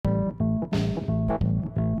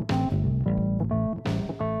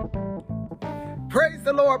Praise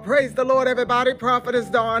the Lord, everybody. Prophetess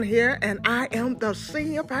Dawn here, and I am the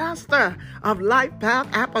senior pastor of Life Path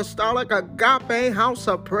Apostolic Agape House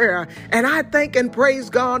of Prayer. And I thank and praise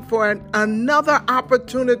God for another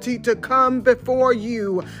opportunity to come before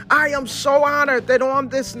you. I am so honored that on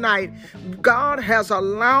this night, God has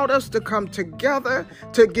allowed us to come together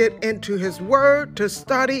to get into His Word, to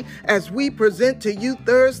study as we present to you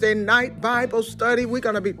Thursday night Bible study. We're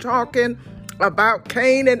going to be talking about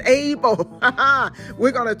Cain and Abel.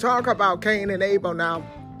 We're going to talk about Cain and Abel now.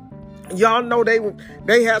 Y'all know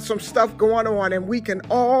they had some stuff going on, and we can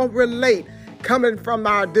all relate, coming from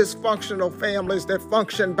our dysfunctional families that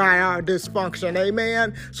function by our dysfunction.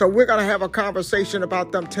 Amen. So we're going to have a conversation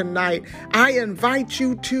about them tonight. I invite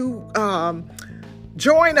you to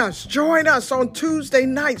join us on Tuesday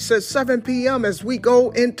nights at 7 p.m. as we go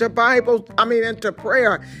into into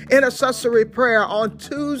prayer, intercessory prayer. On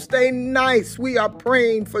Tuesday nights, we are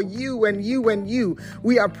praying for you and you and you.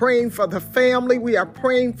 We are praying for the family. We are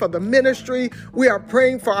praying for the ministry. We are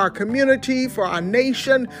praying for our community, for our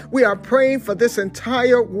nation. We are praying for this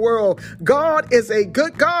entire world. God is a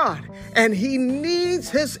good God, and He needs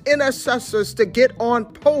His intercessors to get on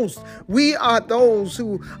post. We are those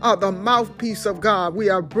who are the mouthpiece of God. We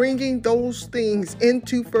are bringing those things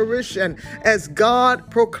into fruition as God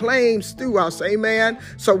proclaims through us. Amen.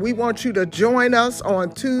 So we want you to join us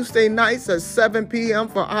on Tuesday nights at 7 p.m.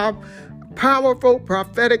 for our powerful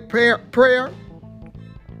prophetic prayer.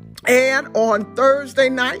 And on Thursday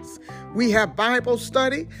nights, we have Bible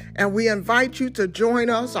study, and we invite you to join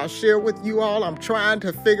us. I'll share with you all. I'm trying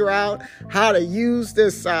to figure out how to use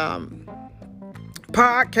this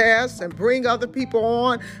podcast and bring other people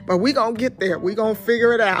on, but we're going to get there. We're going to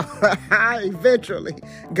figure it out eventually.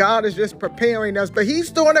 God is just preparing us, but He's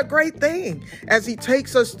doing a great thing as He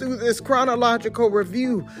takes us through this chronological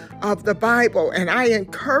review of the Bible. And I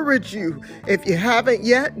encourage you, if you haven't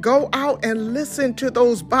yet, go out and listen to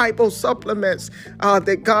those Bible supplements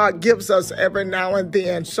that God gives us every now and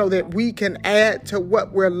then so that we can add to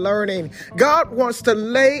what we're learning. God wants to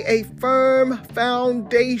lay a firm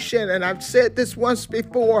foundation, and I've said this once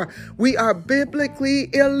before. We are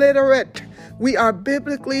biblically illiterate. We are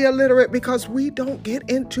biblically illiterate because we don't get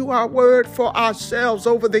into our word for ourselves.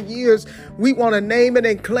 Over the years, we want to name it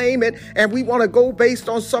and claim it, and we want to go based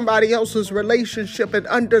on somebody else's relationship and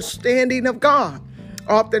understanding of God.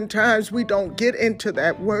 Oftentimes, we don't get into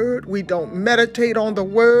that word. We don't meditate on the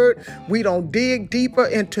word. We don't dig deeper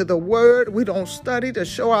into the word. We don't study to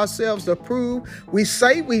show ourselves approved. We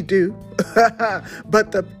say we do,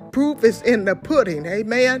 but the proof is in the pudding.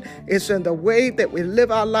 Amen. It's in the way that we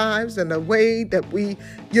live our lives and the way that we,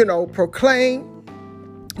 proclaim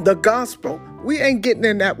the gospel. We ain't getting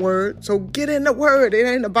in that word. So get in the word. It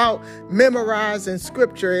ain't about memorizing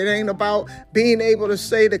scripture. It ain't about being able to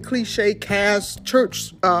say the cliche cast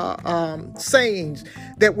church sayings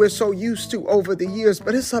that we're so used to over the years.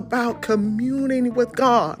 But it's about communing with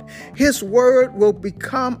God. His word will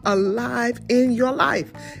become alive in your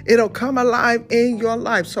life. It'll come alive in your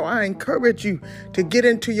life. So I encourage you to get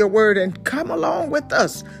into your word and come along with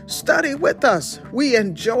us. Study with us. We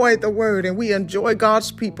enjoy the word and we enjoy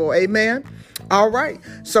God's people. Amen. All right,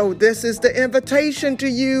 so this is the invitation to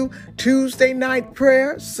you. Tuesday night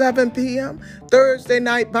prayer, 7 p.m., Thursday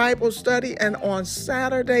night Bible study, and on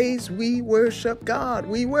Saturdays, we worship God.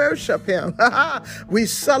 We worship Him. We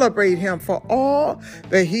celebrate Him for all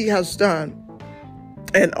that He has done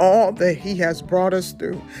and all that He has brought us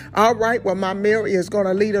through. All right, well, my Mary is going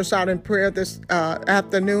to lead us out in prayer this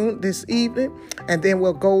evening, and then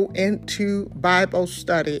we'll go into Bible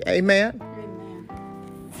study. Amen.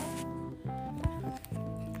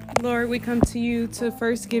 Lord, we come to you to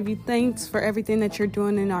first give you thanks for everything that you're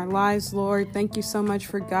doing in our lives, Lord. Thank you so much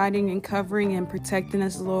for guiding and covering and protecting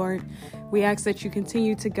us, Lord. We ask that you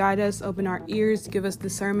continue to guide us, open our ears, give us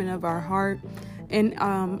discernment of our heart, and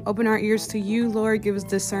open our ears to you, Lord. Give us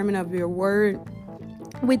discernment of your word.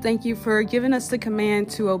 We thank you for giving us the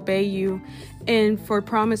command to obey you and for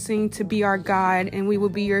promising to be our guide, and we will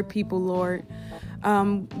be your people, Lord.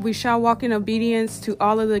 We shall walk in obedience to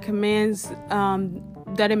all of the commands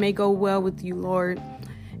that it may go well with you, Lord.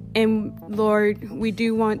 And Lord, we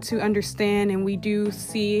do want to understand, and we do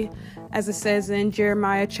see, as it says in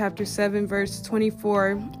Jeremiah chapter 7, verse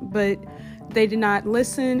 24, but they did not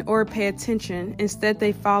listen or pay attention. Instead,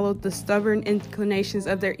 they followed the stubborn inclinations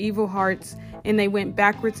of their evil hearts, and they went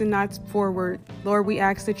backwards and not forward. Lord, we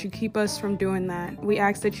ask that you keep us from doing that. We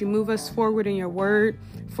ask that you move us forward in your word,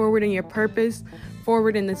 forward in your purpose,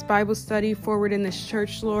 forward in this Bible study, forward in this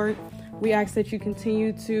church, Lord. We ask that you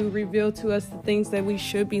continue to reveal to us the things that we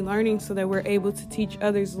should be learning so that we're able to teach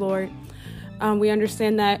others, Lord. We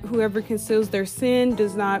understand that whoever conceals their sin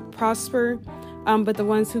does not prosper, but the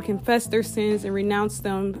ones who confess their sins and renounce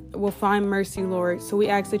them will find mercy, Lord. So we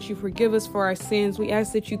ask that you forgive us for our sins. We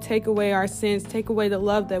ask that you take away our sins, take away the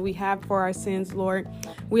love that we have for our sins, Lord.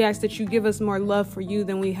 We ask that you give us more love for you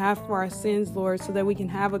than we have for our sins, Lord, so that we can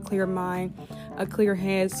have a clear mind, a clear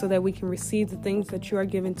head, so that we can receive the things that you are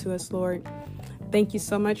giving to us, Lord. Thank you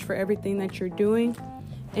so much for everything that you're doing.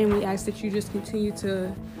 And we ask that you just continue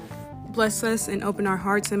to bless us and open our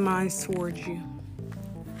hearts and minds towards you.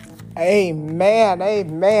 Amen.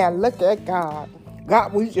 Amen. Look at God.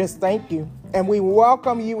 God, we just thank you. And we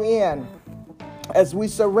welcome you in as we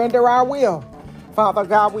surrender our will. Father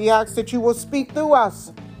God, we ask that you will speak through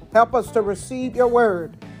us. Help us to receive your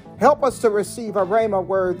word. Help us to receive a rhema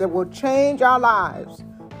word that will change our lives.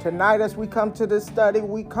 Tonight, as we come to this study,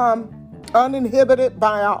 we come uninhibited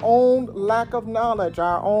by our own lack of knowledge,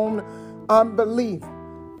 our own unbelief.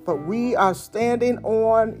 But we are standing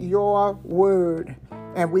on your word.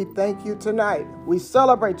 And we thank you tonight. We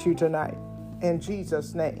celebrate you tonight. In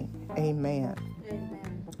Jesus' name, amen.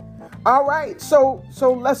 Amen. All right, so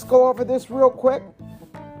let's go over this real quick.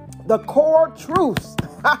 The core truths.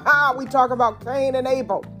 We talk about Cain and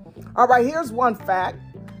Abel. All right, here's one fact.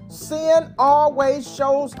 Sin always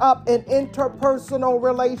shows up in interpersonal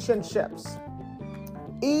relationships.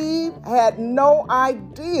 Eve had no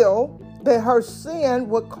idea that her sin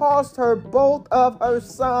would cost her both of her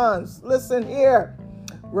sons. Listen here.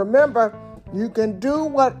 Remember, you can do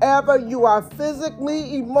whatever you are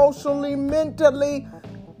physically, emotionally, mentally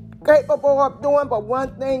capable of doing, but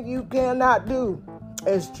one thing you cannot do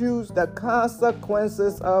is choose the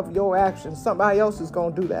consequences of your actions. Somebody else is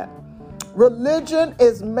going to do that. Religion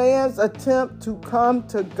is man's attempt to come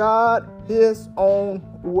to God his own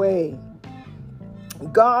way.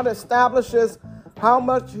 God establishes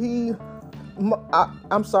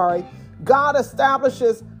God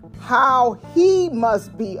establishes how he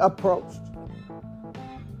must be approached.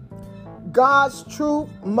 God's truth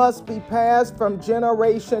must be passed from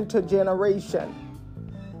generation to generation.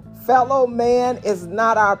 Fellow man is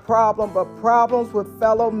not our problem, but problems with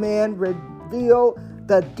fellow men reveal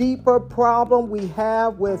the deeper problem we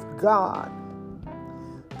have with God.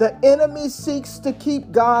 The enemy seeks to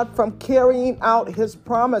keep God from carrying out his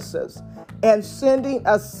promises and sending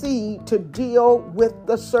a seed to deal with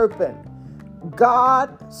the serpent. God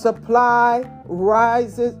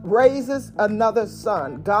raises another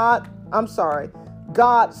son. God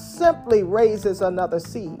simply raises another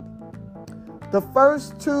seed. The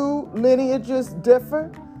first two lineages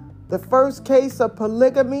differ. The first case of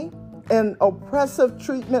polygamy and oppressive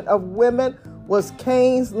treatment of women was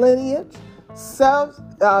Cain's lineage.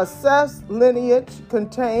 Seth's lineage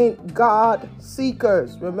contained God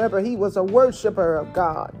seekers. Remember, he was a worshiper of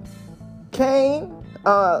God. Cain,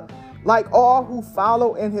 like all who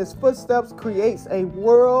follow in his footsteps, creates a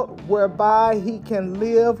world whereby he can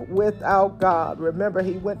live without God. Remember,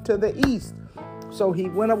 he went to the east, so he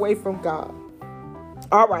went away from God.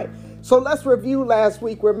 All right, so let's review last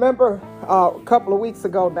week. Remember, a couple of weeks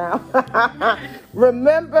ago now.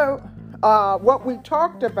 Remember what we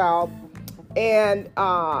talked about, and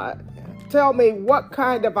tell me, what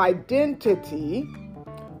kind of identity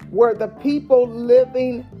were the people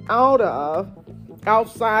living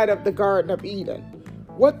outside of the Garden of Eden?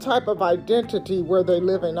 What type of identity were they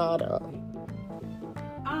living out of?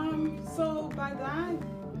 So by that,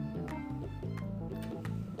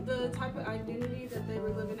 the type of identity that they were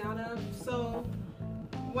living out of. So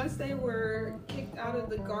once they were kicked out of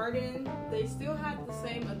the garden, they still had the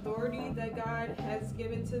same authority that God has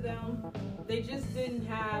given to them. They just didn't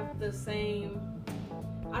have the same,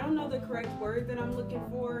 I don't know the correct word that I'm looking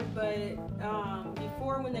for, but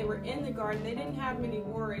before, when they were in the garden, they didn't have many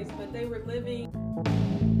worries, but they were living.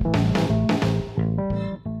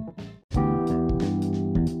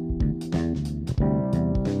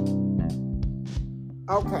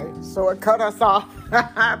 Okay, so it cut us off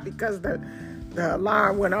because the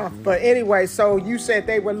alarm went off. But anyway, so you said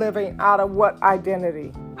they were living out of what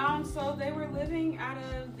identity? So they were living out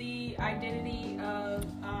of the identity of,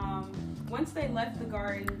 once they left the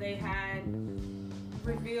garden, they had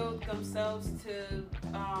revealed themselves to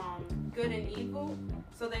good and evil.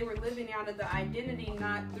 So they were living out of the identity,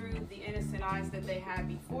 not through the innocent eyes that they had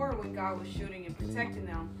before when God was shielding and protecting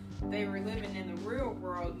them. They were living in the real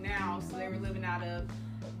world now, so they were living out of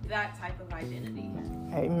that type of identity.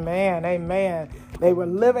 Amen, amen. They were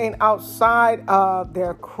living outside of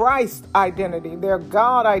their Christ identity, their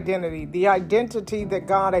God identity, the identity that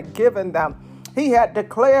God had given them. He had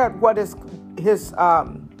declared what his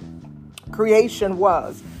creation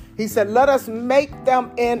was. He said, let us make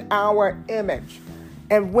them in our image.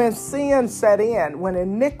 And when sin set in, when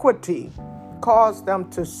iniquity caused them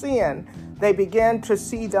to sin, they began to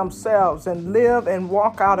see themselves and live and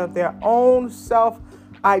walk out of their own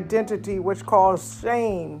self-identity, which caused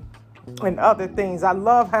shame and other things. I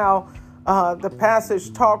love how the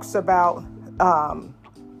passage talks about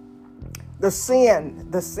the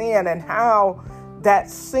sin and how that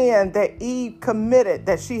sin that Eve committed,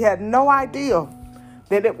 that she had no idea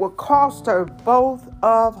that it would cost her both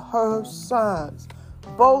of her sons.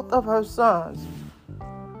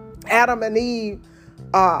 Adam and Eve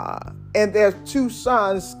and their two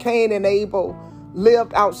sons, Cain and Abel,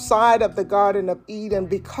 lived outside of the Garden of Eden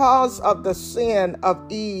because of the sin of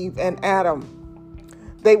Eve and Adam.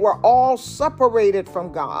 They were all separated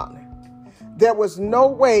from God. There was no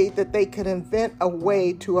way that they could invent a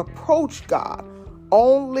way to approach God.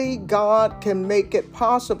 Only God can make it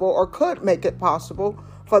possible, or could make it possible,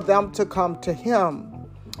 for them to come to him.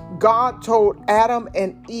 God told Adam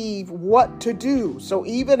and Eve what to do. So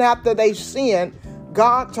even after they sinned,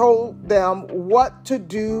 God told them what to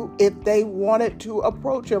do if they wanted to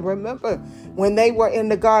approach him. Remember, when they were in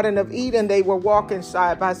the Garden of Eden, they were walking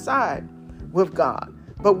side by side with God.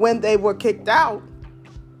 But when they were kicked out,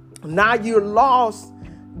 now you lost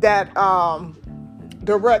that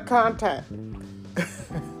direct contact.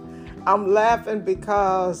 I'm laughing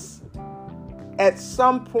because at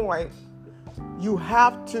some point you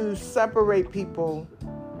have to separate people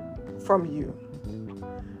from you.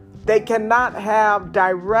 They cannot have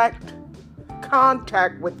direct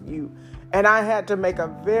contact with you. And I had to make a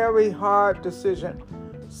very hard decision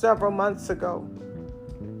several months ago.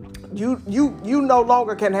 You no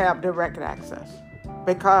longer can have direct access,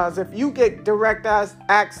 because if you get direct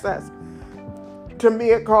access, to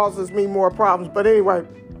me it causes me more problems. But anyway,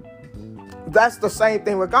 that's the same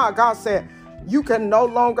thing with God. God said you can no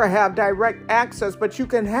longer have direct access, but you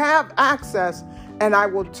can have access, and I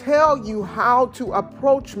will tell you how to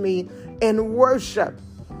approach me in worship.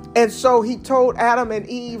 And so he told Adam and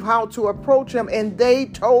Eve how to approach him, and they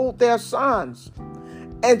told their sons.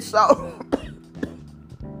 And so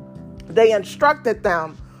they instructed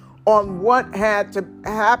them on what had to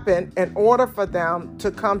happen in order for them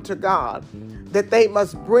to come to God, that they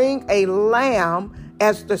must bring a lamb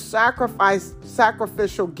as the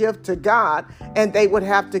sacrificial gift to God, and they would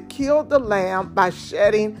have to kill the lamb by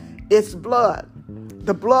shedding its blood.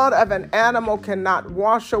 The blood of an animal cannot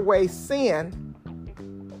wash away sin,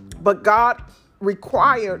 but God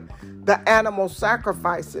required the animal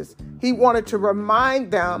sacrifices. He wanted to remind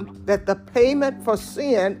them that the payment for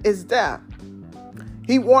sin is death.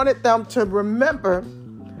 He wanted them to remember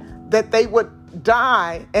that they would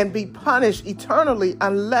die and be punished eternally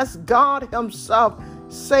unless God himself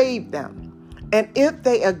saved them. And if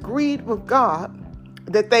they agreed with God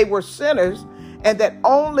that they were sinners and that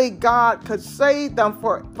only God could save them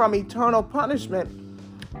from eternal punishment,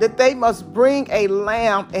 that they must bring a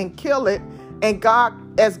lamb and kill it, and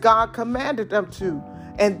as God commanded them to.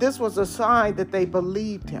 And this was a sign that they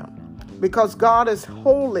believed him, because God is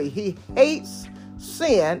holy. He hates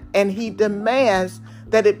sin, and he demands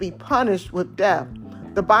that it be punished with death.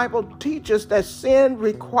 The Bible teaches that sin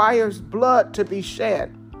requires blood to be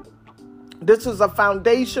shed. This is a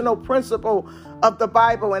foundational principle of the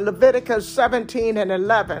Bible. In Leviticus 17 and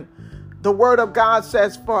 11, the word of God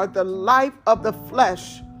says, "For the life of the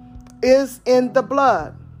flesh is in the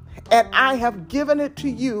blood, and I have given it to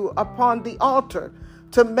you upon the altar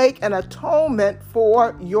to make an atonement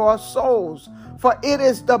for your souls. For it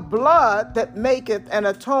is the blood that maketh an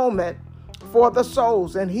atonement for the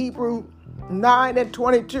souls." In Hebrew 9 and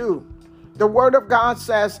 22, the word of God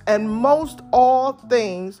says, "And most all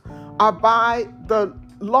things are by the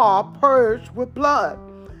law purged with blood,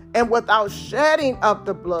 and without shedding of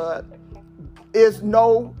the blood is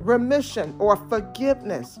no remission or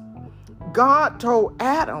forgiveness." God told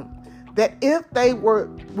Adam that if they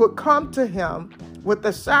would come to him with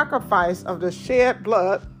the sacrifice of the shed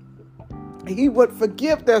blood, he would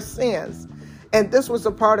forgive their sins. And this was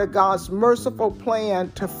a part of God's merciful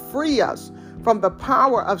plan to free us from the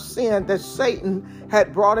power of sin that Satan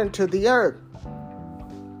had brought into the earth,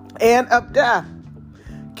 and of death.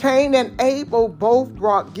 Cain and Abel both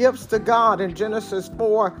brought gifts to God in Genesis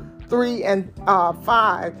 4, 3, and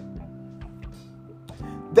 5.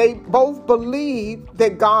 They both believed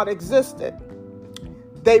that God existed.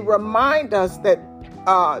 They remind us that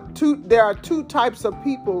there are two types of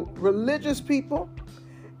people: religious people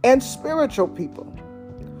and spiritual people.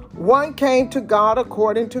 One came to God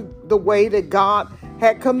according to the way that God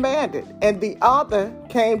had commanded, and the other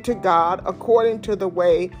came to God according to the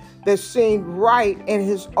way that seemed right in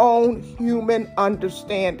his own human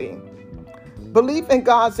understanding. Belief in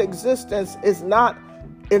God's existence is not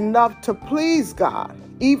enough to please God.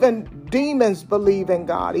 Even demons believe in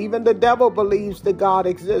God. Even the devil believes that God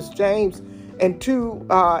exists. James and 2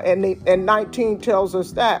 and 19 tells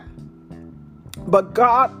us that. But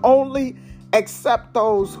God only accepts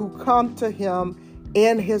those who come to him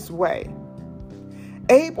in his way.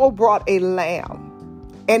 Abel brought a lamb,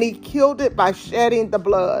 and he killed it by shedding the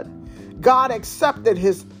blood. God accepted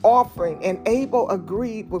his offering, and Abel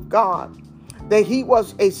agreed with God that he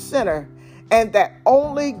was a sinner and that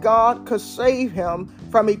only God could save him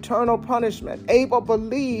from eternal punishment. Abel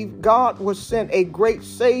believed God would send a great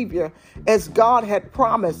Savior as God had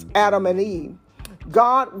promised Adam and Eve.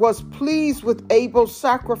 God was pleased with Abel's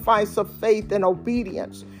sacrifice of faith and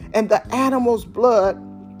obedience, and the animal's blood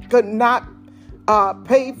could not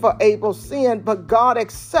pay for Abel's sin, but God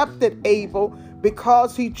accepted Abel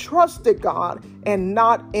because he trusted God and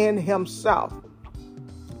not in himself.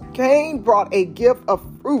 Cain brought a gift of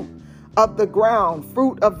fruit of the ground,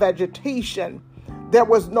 fruit of vegetation. There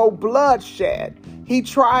was no bloodshed. He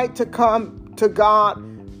tried to come to God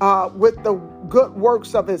with the good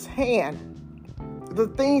works of his hand, the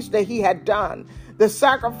things that he had done. The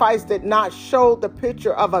sacrifice did not show the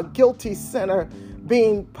picture of a guilty sinner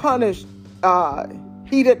being punished.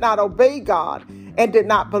 He did not obey God and did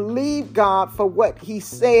not believe God for what he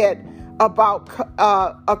said about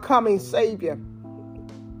a coming Savior.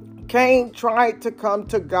 Cain tried to come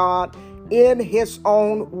to God in his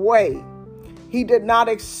own way. He did not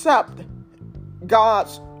accept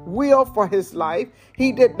God's will for his life.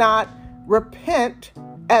 He did not repent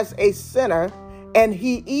as a sinner, and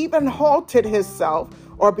he even halted himself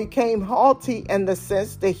or became haughty in the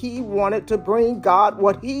sense that he wanted to bring God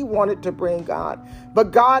what he wanted to bring God.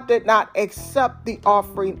 But God did not accept the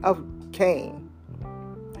offering of Cain.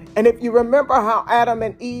 And if you remember how Adam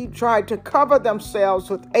and Eve tried to cover themselves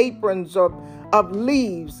with aprons of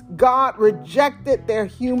leaves, God rejected their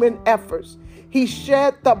human efforts. He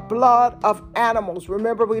shed the blood of animals.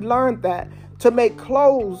 Remember, we learned that to make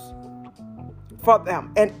clothes for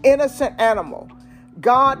them, an innocent animal.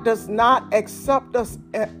 God does not accept us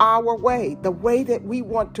in our way, the way that we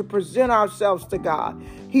want to present ourselves to God.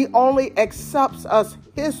 He only accepts us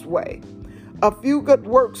his way. A few good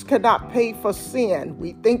works cannot pay for sin.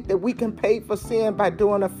 We think that we can pay for sin by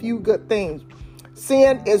doing a few good things.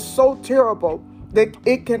 Sin is so terrible that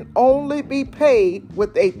it can only be paid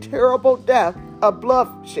with a terrible death of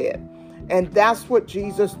bloodshed. And that's what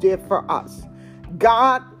Jesus did for us.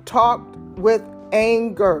 God talked with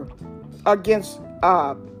anger against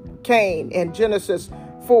Cain in Genesis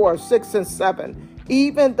 4, 6, and 7.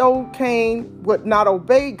 Even though Cain would not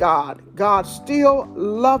obey God, God still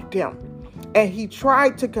loved him. And he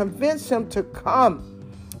tried to convince him to come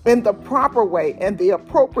in the proper way and the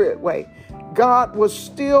appropriate way. God would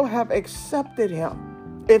still have accepted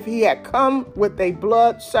him if he had come with a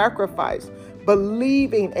blood sacrifice,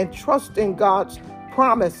 believing and trusting God's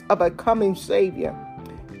promise of a coming Savior.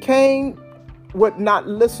 Cain would not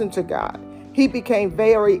listen to God. He became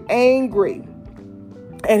very angry,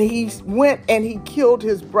 and he went and he killed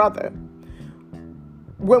his brother.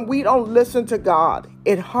 When we don't listen to God,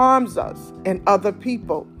 it harms us and other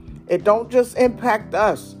people. It don't just impact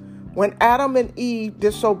us. When Adam and Eve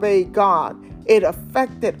disobeyed God, it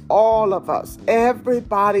affected all of us.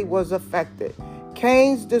 Everybody was affected.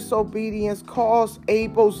 Cain's disobedience caused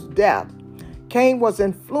Abel's death. Cain was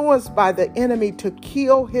influenced by the enemy to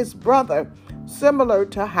kill his brother, similar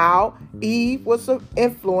to how Eve was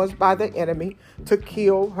influenced by the enemy to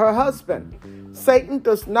kill her husband. Satan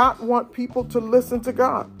does not want people to listen to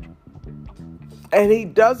God, and he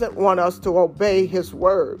doesn't want us to obey his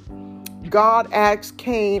word. God asked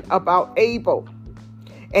Cain about Abel,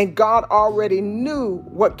 and God already knew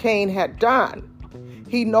what Cain had done.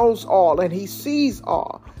 He knows all and he sees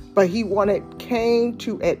all, but he wanted Cain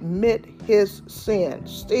to admit his sin.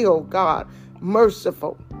 Still, God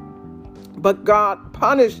merciful. But God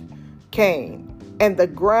punished Cain, and the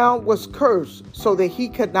ground was cursed so that he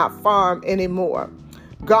could not farm anymore.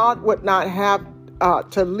 God would not have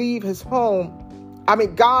to leave his home.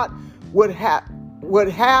 God would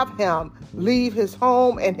have him leave his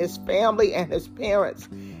home and his family and his parents.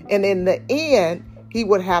 And in the end, he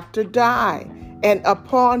would have to die. And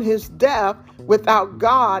upon his death, without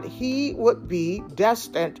God, he would be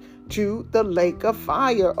destined to the lake of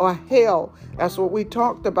fire or hell. That's what we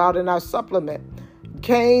talked about in our supplement.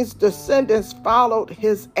 Cain's descendants followed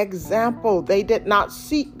his example. They did not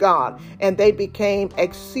seek God, and they became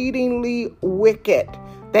exceedingly wicked.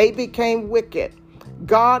 They became wicked.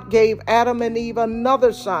 God gave Adam and Eve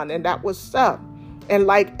another son, and that was Seth. And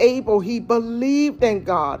like Abel, he believed in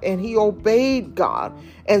God and he obeyed God.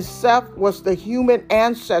 And Seth was the human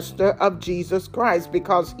ancestor of Jesus Christ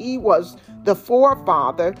because he was the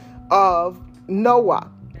forefather of Noah.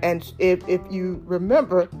 And if you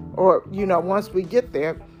remember, or, once we get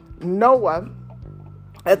there, Noah,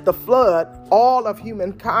 at the flood, all of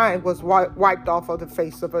humankind was wiped off of the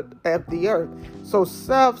face of the earth. So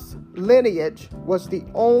Seth's lineage was the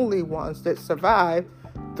only ones that survived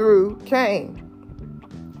through Cain.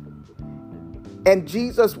 And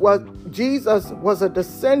Jesus was a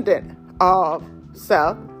descendant of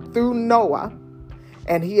Seth through Noah,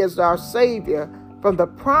 and he is our Savior from the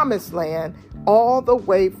promised land all the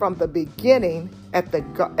way from the beginning, at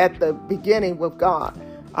the beginning with God.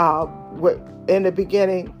 In the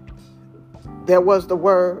beginning, there was the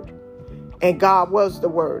Word, and God was the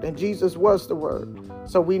Word, and Jesus was the Word.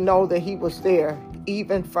 So we know that he was there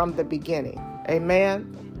even from the beginning.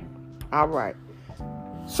 Amen? All right.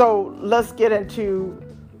 So let's get into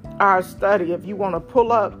our study. If you want to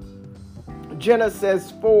pull up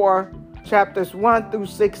Genesis 4, chapters 1 through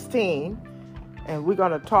 16, and we're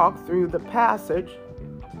going to talk through the passage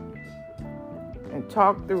and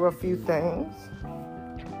talk through a few things.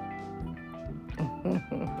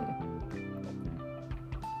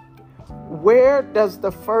 Where does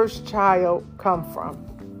the first child come from?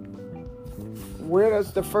 Where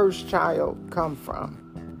does the first child come from?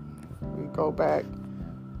 We go back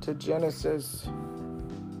to Genesis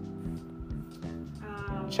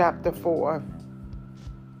chapter 4.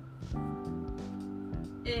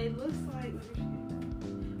 It looks like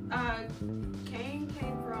Cain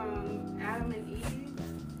came from Adam and Eve.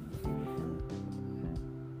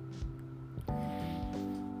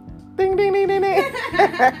 Ding, ding, ding, ding, ding.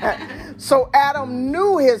 So Adam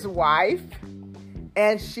knew his wife,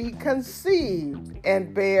 and she conceived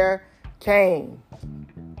and bare Cain.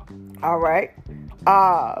 All right.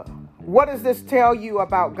 What does this tell you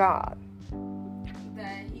about God?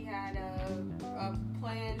 That he had a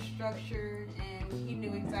plan, structure, and he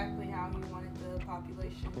knew exactly how he wanted the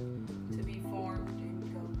population to be formed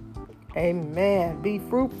and go. Amen. Be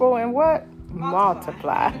fruitful and what?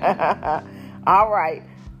 Multiply. All right.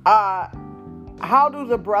 How do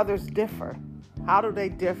the brothers differ? How do they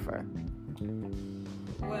differ?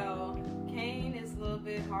 Well, Cain is a little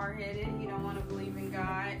bit hard-headed. He don't want to believe in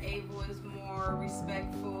God. Abel is more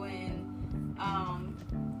respectful and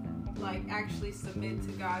actually submit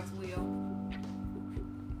to God's will.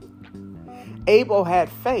 Abel had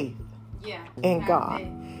faith in God.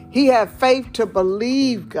 Faith. He had faith to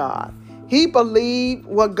believe God. He believed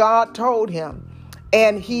what God told him,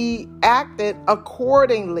 and he acted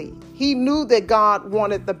accordingly. He knew that God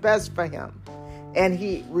wanted the best for him, and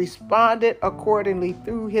he responded accordingly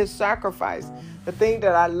through his sacrifice. The thing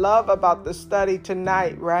that I love about the study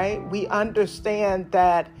tonight, right? We understand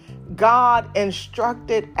that God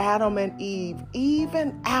instructed Adam and Eve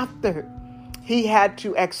even after he had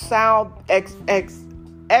to exile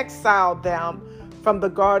them from the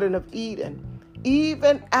Garden of Eden.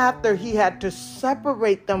 Even after he had to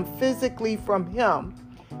separate them physically from him,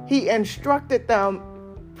 he instructed them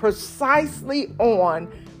precisely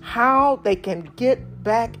on how they can get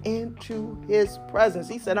back into his presence.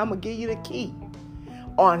 He said, I'm going to give you the key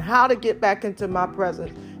on how to get back into my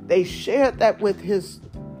presence. They shared that with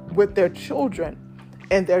their children,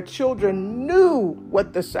 and their children knew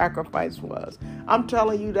what the sacrifice was. I'm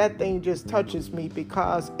telling you, that thing just touches me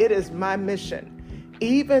because it is my mission,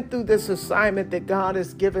 even through this assignment that God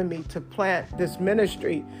has given me to plant this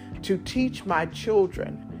ministry, to teach my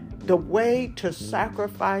children the way to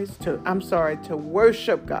to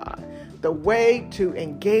worship God, the way to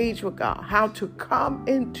engage with God, how to come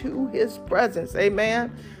into his presence.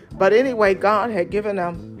 Amen. But anyway, God had given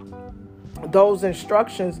them those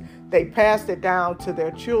instructions. They passed it down to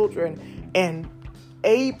their children, and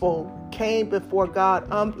Abel came before God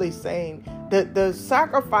humbly, saying that the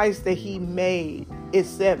sacrifice that he made, it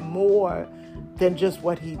said more than just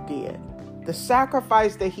what he did. The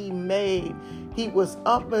sacrifice that he made, he was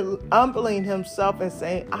humbling himself and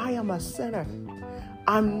saying, I am a sinner.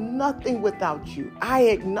 I'm nothing without you. I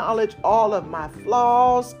acknowledge all of my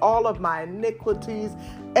flaws, all of my iniquities,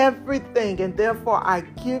 everything. And therefore, I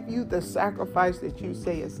give you the sacrifice that you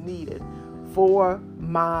say is needed for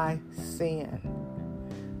my sin.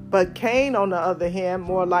 But Cain, on the other hand,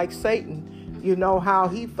 more like Satan, you know how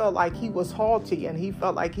he felt like he was haughty, and he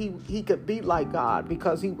felt like he could be like God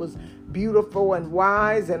because he was beautiful and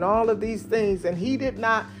wise and all of these things. And he did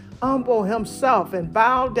not humble himself and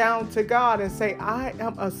bow down to God and say, I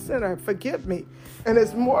am a sinner, forgive me. And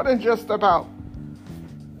it's more than just about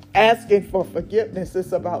asking for forgiveness.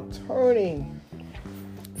 It's about turning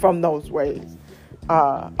from those ways.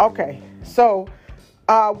 Okay, so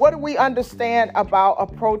what do we understand about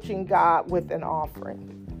approaching God with an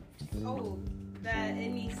offering? Oh, that it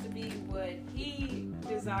needs to be what He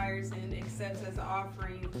desires and accepts as an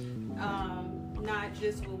offering, not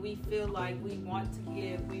just what we feel like we want to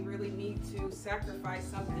give. We really need to sacrifice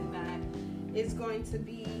something that is going to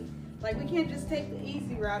be, like, we can't just take the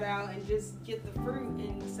easy route out and just get the fruit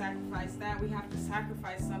and sacrifice that. We have to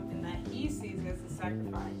sacrifice something that He sees as a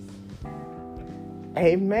sacrifice.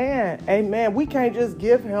 Amen. Amen. We can't just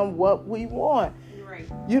give Him what we want. Right.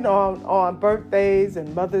 You know, on birthdays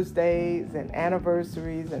and Mother's Days and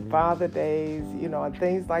anniversaries and Father Days, you know, and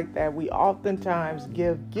things like that, we oftentimes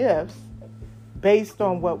give gifts based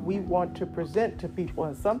on what we want to present to people.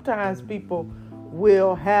 And sometimes people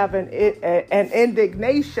will have an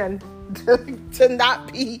indignation to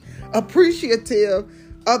not be appreciative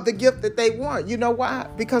of the gift that they want. You know why?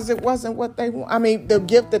 Because it wasn't what they want. I mean, the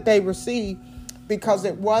gift that they received, because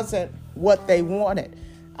it wasn't what they wanted.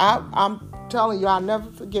 I'm telling you, I'll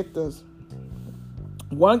never forget this.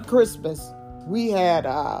 One Christmas, we had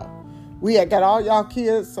got all y'all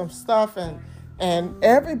kids some stuff, and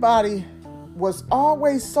everybody was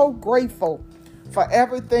always so grateful for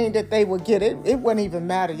everything that they would get. It wouldn't even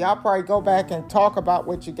matter. Y'all probably go back and talk about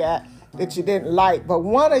what you got that you didn't like. But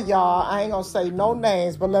one of y'all, I ain't going to say no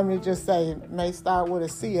names, but let me just say, it may start with a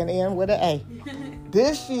C and end with an A.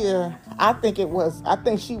 This year, I think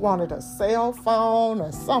she wanted a cell phone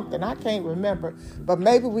or something. I can't remember. But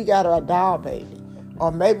maybe we got her a doll baby.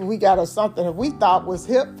 Or maybe we got her something that we thought was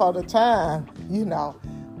hip for the time, you know.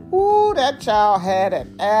 Ooh, that child had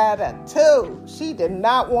an attitude. She did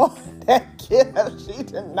not want that gift. She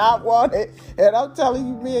did not want it. And I'm telling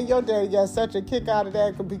you, me and your daddy got such a kick out of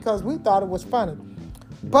that because we thought it was funny.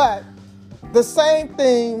 But the same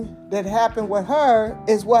thing that happened with her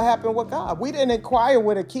is what happened with God. We didn't inquire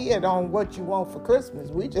with a kid on what you want for Christmas.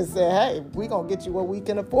 We just said, hey, we're going to get you what we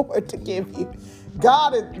can afford to give you.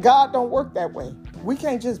 God don't work that way. We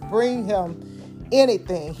can't just bring Him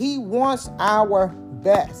anything. He wants our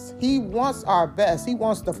best. He wants our best. He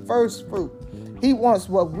wants the first fruit. He wants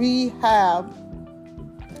what we have,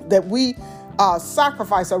 that we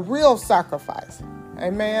sacrifice, a real sacrifice.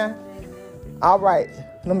 Amen. All right.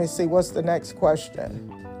 Let me see. What's the next question?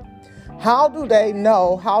 How do they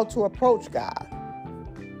know how to approach God?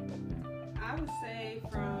 I would say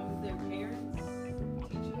from their parents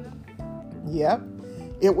teaching them. Yep.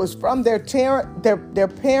 It was from their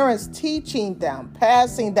parents teaching them,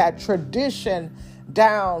 passing that tradition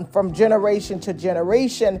down from generation to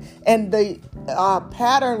generation. And the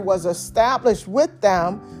pattern was established with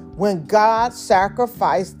them when God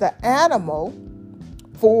sacrificed the animal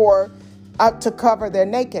to cover their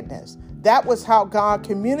nakedness. That was how God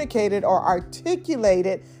communicated or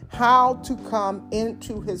articulated how to come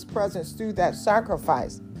into His presence through that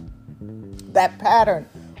sacrifice. That pattern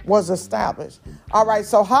was established. All right,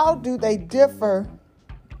 so how do they differ?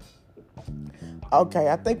 Okay,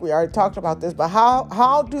 I think we already talked about this, but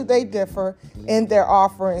how do they differ in their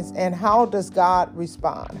offerings, and how does God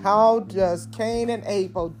respond? How does Cain and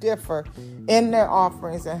Abel differ in their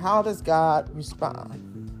offerings, and how does God respond?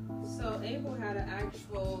 So Abel had an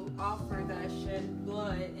actual offer that shed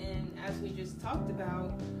blood, and as we just talked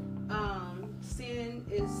about, sin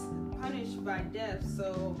is punished by death,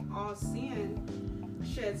 so all sin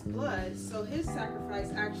sheds blood. So his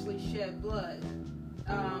sacrifice actually shed blood.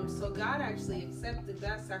 So God actually accepted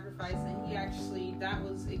that sacrifice, and that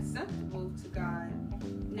was acceptable to God.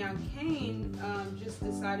 Now Cain just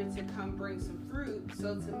decided to come bring some fruit.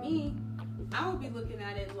 So to me, I would be looking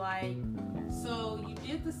at it like, so you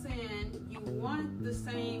did the sin, you want the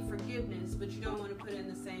same forgiveness, but you don't want to put in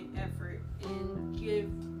the same effort and give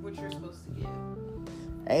what you're supposed to give.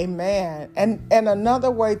 Amen. And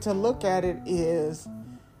another way to look at it is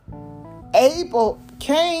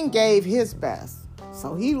Cain gave his best.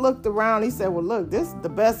 So he looked around, he said, well, look, this is the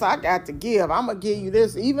best I got to give. I'm going to give you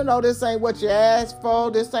this, even though this ain't what you asked for.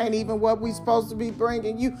 This ain't even what we supposed to be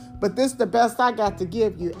bringing you. But this is the best I got to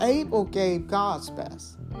give you. Abel gave God's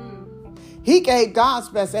best. He gave God's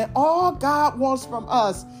best. And all God wants from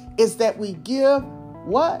us is that we give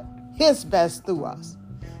what? His best through us.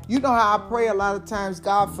 You know how I pray a lot of times,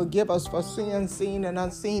 God, forgive us for sin, seen and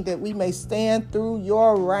unseen, that we may stand through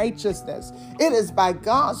your righteousness. It is by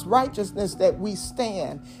God's righteousness that we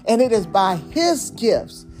stand, and it is by His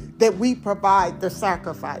gifts that we provide the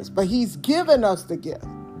sacrifice. But He's given us the gift.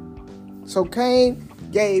 So Cain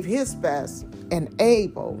gave his best, and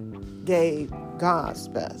Abel gave God's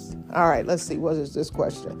best. All right, let's see. What is this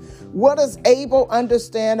question? What does Abel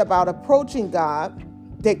understand about approaching God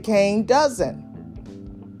that Cain doesn't?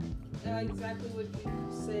 Exactly what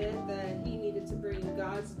you said, that he needed to bring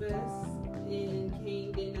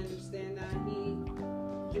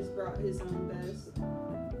brought his own best.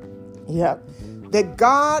 Yep.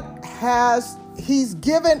 That he's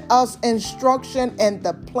given us instruction and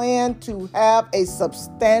the plan to have a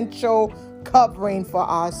substantial covering for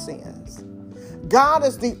our sins. God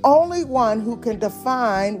is the only one who can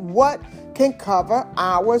define what can cover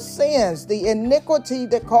our sins. The iniquity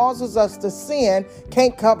that causes us to sin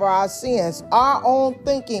can't cover our sins. Our own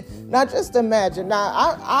thinking. Now just imagine.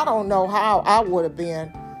 Now I don't know how I would have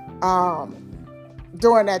been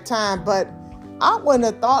during that time, but I wouldn't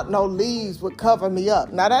have thought no leaves would cover me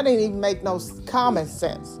up. Now that didn't even make no common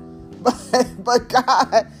sense. But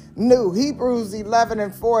God knew. Hebrews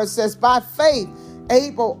 11:4 says, by faith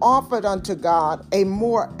Abel offered unto God a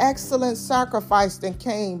more excellent sacrifice than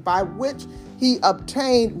Cain, by which he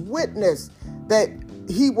obtained witness that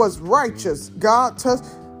he was righteous, God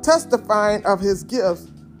testifying of his gifts,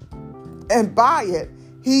 and by it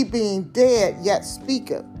he being dead yet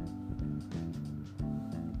speaketh.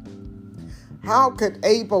 How could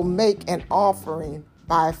Abel make an offering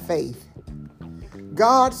by faith?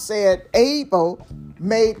 God said Abel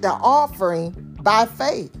made the offering by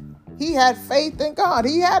faith. He had faith in God.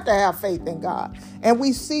 He had to have faith in God. And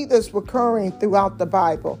we see this recurring throughout the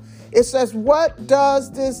Bible. It says, what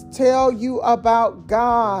does this tell you about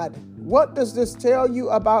God? What does this tell you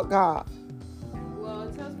about God? Well,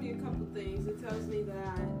 it tells me a couple things. It tells me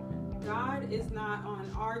that God is not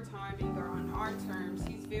on our timing or on our terms.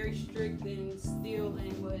 He's very strict and still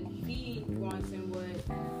in what he wants and what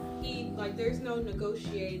there's no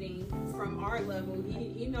negotiating from our level.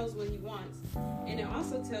 He knows what he wants. And it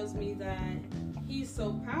also tells me that he's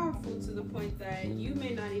so powerful to the point that you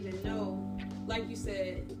may not even know. Like you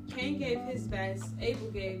said, Cain gave his best, Abel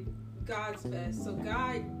gave God's best. So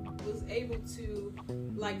God was able to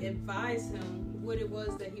advise him what it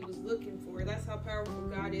was that he was looking for. That's how powerful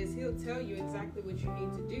God is. He'll tell you exactly what you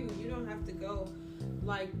need to do. You don't have to go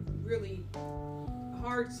really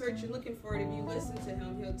hard searching looking for it. If you listen to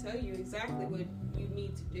him, he'll tell you exactly what you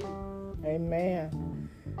need to do. Amen.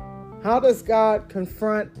 How does God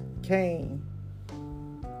confront Cain?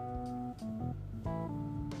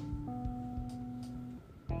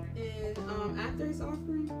 And after his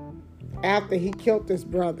offering? After he killed his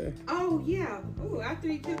brother. Oh, yeah. After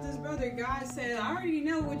he killed his brother, God said, I already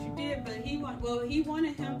know what you did, but he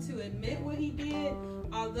wanted him to admit what he did,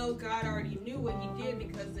 although God already knew what he did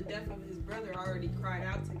because the death of his brother already cried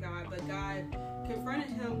out to God. But God confronted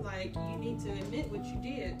him you need to admit what you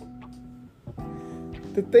did.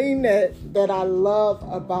 The thing that I love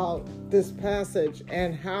about this passage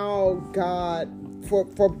and how God,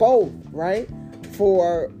 for both, right?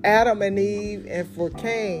 For Adam and Eve and for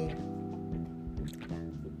Cain,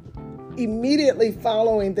 immediately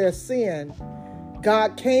following their sin,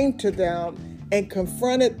 God came to them and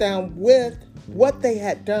confronted them with what they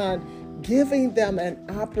had done, giving them an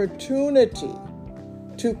opportunity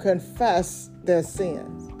to confess their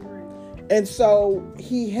sins. And so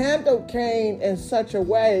he handled Cain in such a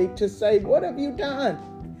way to say, what have you done?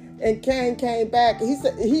 And Cain came back.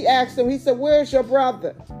 He asked him, where's your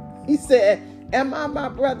brother? He said, am I my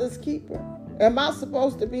brother's keeper? Am I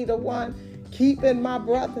supposed to be the one keeping my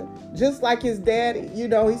brother? Just like his daddy, he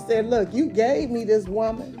said, look, you gave me this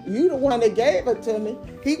woman. You the one that gave her to me.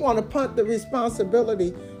 He want to punt the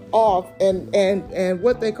responsibility off and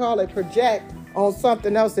what they call it, project on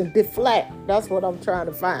something else and deflect. That's what I'm trying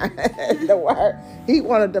to find. The word. He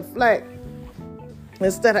want to deflect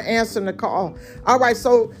instead of answering the call. All right,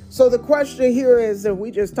 so the question here is, and we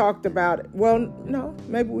just talked about it. Well, no,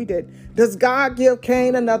 maybe we did. Does God give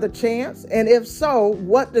Cain another chance? And if so,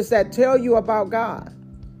 what does that tell you about God?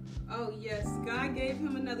 Oh, yes, God gave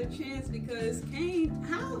him another chance because Cain,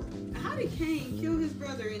 how did Cain kill his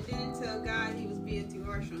brother and didn't tell God he was being too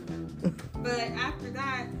harsh on him? But after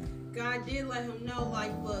that, God did let him know,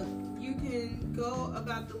 look, you can go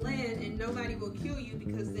about the land and nobody will kill you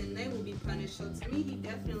because then they will be punished. So to me, he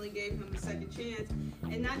definitely gave him a second chance.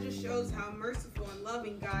 And that just shows how merciful and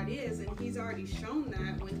loving God is. And he's already shown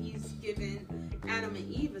that when he's given Adam and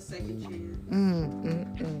Eve a second chance.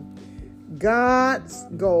 God's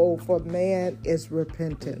goal for man is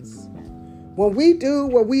repentance. When we do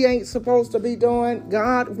what we ain't supposed to be doing,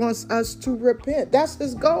 God wants us to repent. That's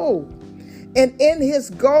his goal. And in his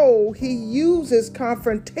goal, he uses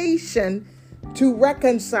confrontation to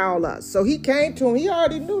reconcile us. So he came to him. He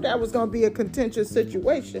already knew that was going to be a contentious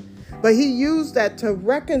situation. But he used that to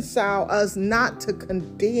reconcile us, not to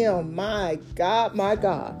condemn. My God, my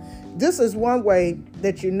God. This is one way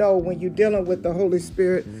that you know when you're dealing with the Holy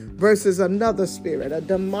Spirit versus another spirit, a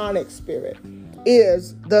demonic spirit,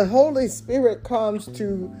 is the Holy Spirit comes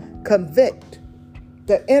to convict.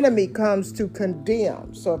 the enemy comes to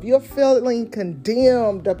condemn. So if you're feeling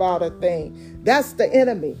condemned about a thing, that's the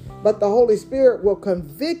enemy. But the Holy Spirit will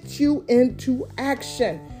convict you into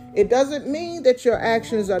action. It doesn't mean that your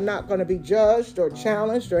actions are not going to be judged or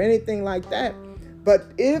challenged or anything like that.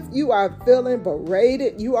 But if you are feeling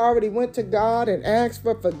berated, you already went to God and asked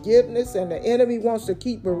for forgiveness, and the enemy wants to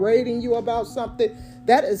keep berating you about something,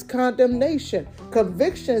 that is condemnation.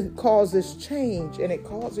 Conviction causes change, and it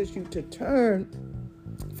causes you to turn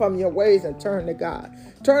from your ways and turn to God.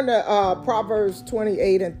 Turn to Proverbs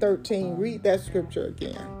 28:13. Read that scripture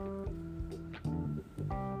again.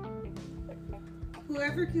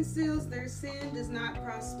 Whoever conceals their sin does not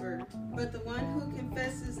prosper, but the one who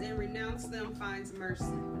confesses and renounces them finds mercy.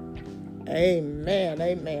 Amen.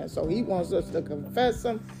 Amen. So he wants us to confess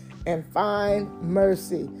them and find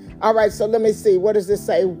mercy. All right, so let me see. What does this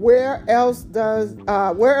say? Where else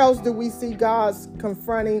do we see God's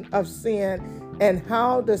confronting of sin, and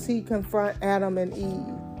how does he confront Adam and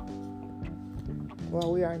Eve?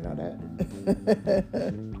 Well, we already know that.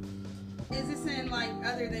 Is it saying like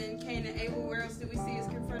other than Cain and Abel, where else do we see his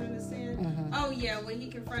confronting the sin? Mm-hmm. Oh yeah, when he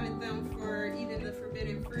confronted them for eating the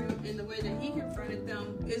forbidden fruit, and the way that he confronted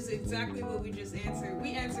them is exactly what we just answered.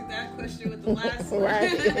 We answered that question with the last one.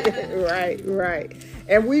 Right.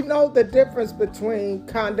 And we know the difference between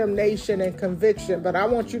condemnation and conviction, but I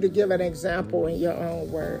want you to give an example in your own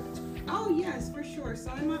words. Oh yes, for sure.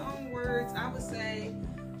 So in my own words, I would say,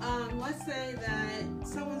 let's say that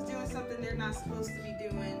someone's doing something they're not supposed to be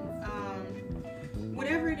doing.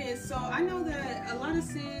 Whatever it is. So I know that a lot of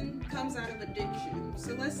sin comes out of addiction.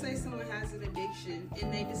 So let's say someone has an addiction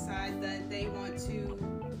and they decide that they want to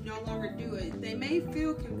no longer do it. They may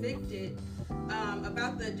feel convicted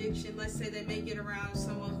about the addiction. Let's say they may get around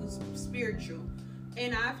someone who's spiritual.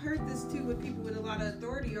 And I've heard this too with people with a lot of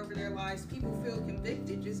authority over their lives. People feel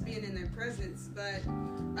convicted just being in their presence. But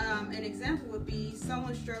an example would be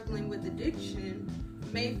someone struggling with addiction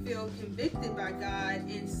may feel convicted by God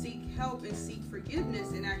and seek help and seek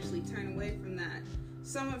forgiveness and actually turn away from that.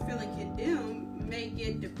 Someone feeling condemned may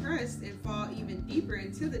get depressed and fall even deeper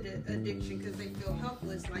into the addiction because they feel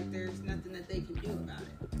helpless, like there's nothing that they can do about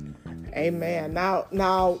it. Amen.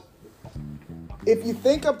 Now, if you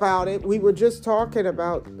think about it, we were just talking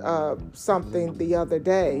about something the other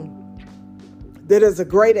day that is a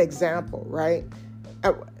great example, right?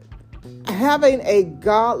 Having a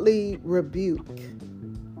godly rebuke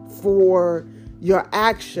for your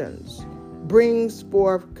actions brings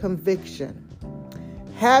forth conviction.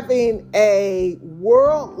 Having a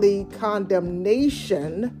worldly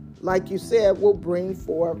condemnation, like you said, will bring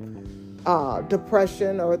forth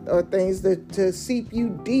depression or things to seep you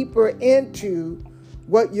deeper into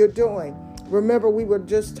what you're doing. Remember, we were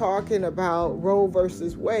just talking about Roe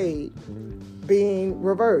versus Wade being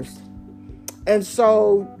reversed. And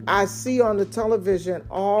so I see on the television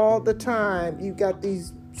all the time, you got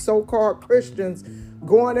these so-called Christians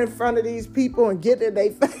going in front of these people and getting in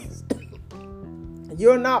their face.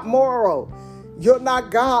 You're not moral. You're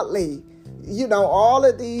not godly. You know, all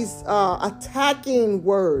of these attacking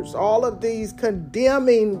words, all of these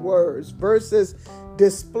condemning words versus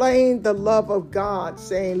displaying the love of God,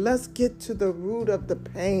 saying, let's get to the root of the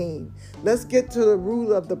pain. Let's get to the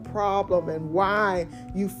root of the problem and why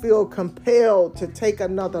you feel compelled to take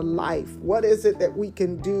another life. What is it that we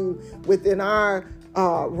can do within our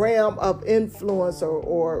realm of influence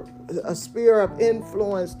or a sphere of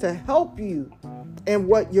influence to help you in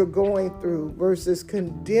what you're going through versus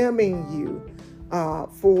condemning you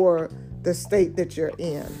for the state that you're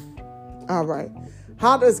in. All right.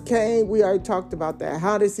 How does Cain, we already talked about that.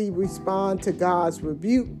 How does he respond to God's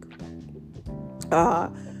rebuke?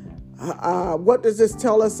 What does this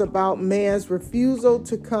tell us about man's refusal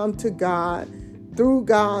to come to God through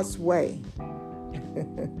God's way?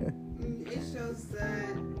 It shows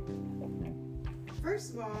that,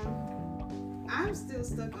 first of all, I'm still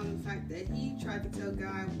stuck on the fact that he tried to tell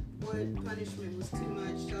God what punishment was too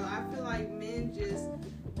much. So I feel like men just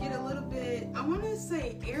get a little bit, I want to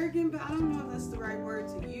say arrogant, but I don't know if that's the right word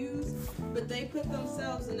to use. But they put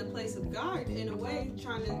themselves in the place of God in a way,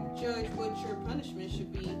 trying to judge what your punishment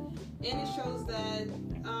should be. And it shows that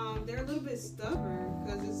they're a little bit stubborn,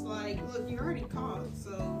 because it's like, look, you're already caught,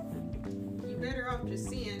 so you're better off just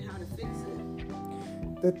seeing how to fix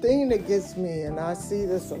it. The thing that gets me, and I see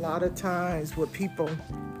this a lot of times with people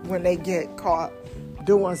when they get caught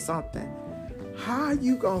doing something, how are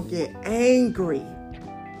you going to get angry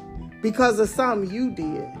because of something you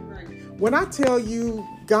did? Right. When I tell you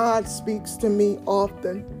God speaks to me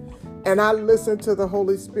often and I listen to the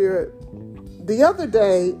Holy Spirit, the other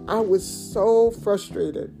day I was so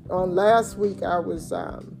frustrated. Last week I was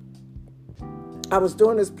I was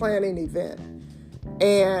doing this planning event,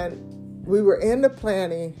 and we were in the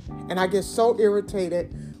planning, and I get so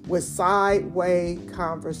irritated with sideway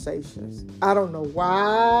conversations. I don't know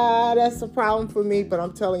why that's a problem for me, but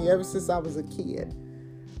I'm telling you, ever since I was a kid,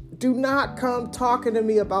 do not come talking to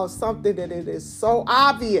me about something that it is so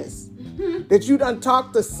obvious that you done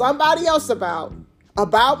talked to somebody else about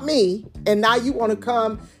me, and now you want to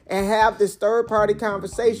come and have this third-party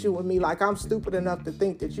conversation with me like I'm stupid enough to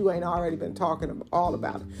think that you ain't already been talking all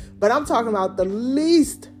about it. But I'm talking about the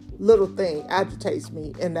least little thing agitates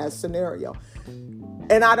me in that scenario.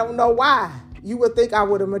 And I don't know why. You would think I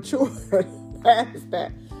would have matured past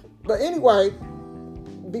that. But anyway,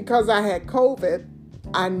 because I had COVID,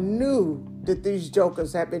 I knew that these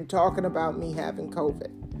jokers had been talking about me having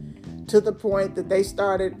COVID, to the point that they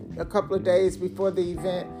started a couple of days before the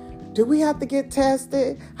event. Do we have to get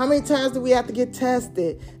tested? How many times do we have to get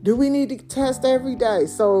tested? Do we need to test every day?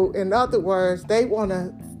 So in other words, they want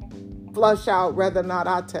to flush out whether or not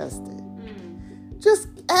I tested. Just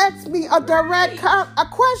ask me a direct a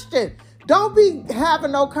question. Don't be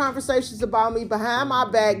having no conversations about me behind my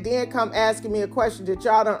back, then come asking me a question that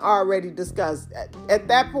y'all done already discussed. At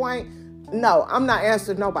that point, no, I'm not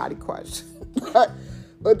answering nobody's question.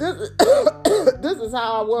 But this is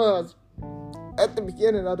how I was at the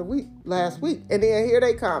beginning of the week, last week. And then here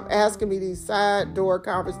they come, asking me these side door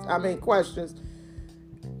questions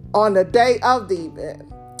on the day of the event.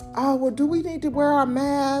 Oh, well, do we need to wear our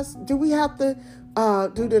masks? Do we have to,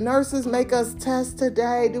 do the nurses make us test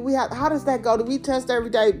today? How does that go? Do we test every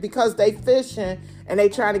day? Because they fishing and they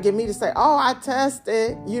trying to get me to say, oh, I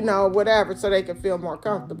tested, whatever, so they can feel more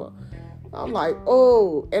comfortable. I'm like,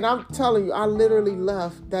 oh, and I'm telling you, I literally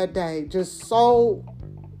left that day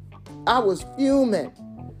I was fuming.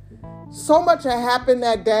 So much had happened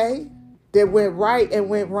that day that went right and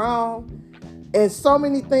went wrong, and so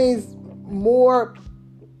many things more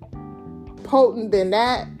potent than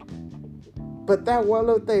that. But that one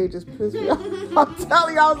little thing just pissed me off. I'm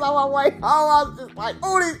telling you, I was on my way home. I was just like,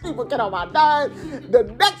 oh, these people get on my nerves. The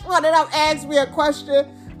next one that asks me a question,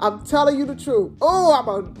 I'm telling you the truth.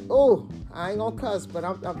 I ain't gonna cuss, but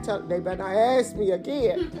I'm telling they better not ask me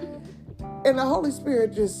again. And the Holy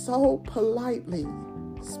Spirit just so politely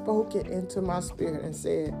spoke it into my spirit and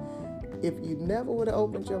said, if you never would have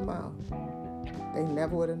opened your mouth, they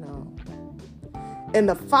never would have known. And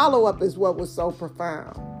the follow-up is what was so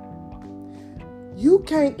profound. You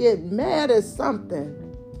can't get mad at something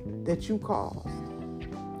that you caused.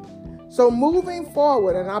 So moving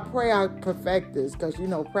forward, and I pray I perfect this, because,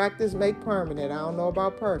 practice make permanent. I don't know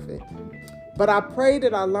about perfect. But I pray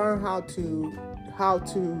that I learn how to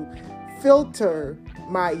filter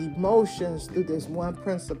my emotions through this one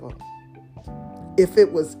principle. If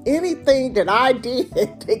it was anything that I did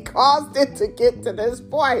that caused it to get to this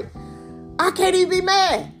point, I can't even be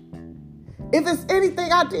mad. If it's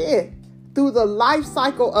anything I did through the life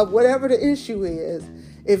cycle of whatever the issue is,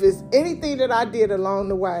 if it's anything that I did along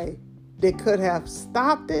the way that could have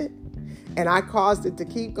stopped it and I caused it to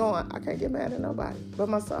keep going, I can't get mad at nobody but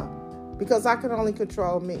myself, because I can only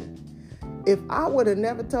control me. If I would have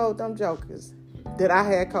never told them jokers that I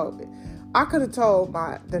had COVID, I could have told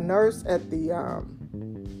the nurse at the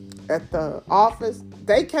office.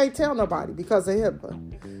 They can't tell nobody because of HIPAA.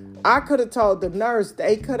 I could have told the nurse.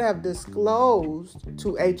 They could have disclosed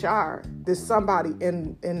to HR that somebody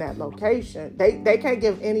in that location. They can't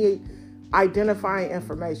give any identifying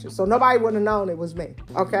information, so nobody would have known it was me.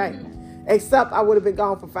 Okay. Except I would have been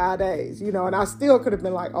gone for 5 days, and I still could have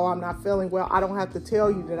been like, oh, I'm not feeling well. I don't have to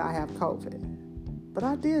tell you that I have COVID. But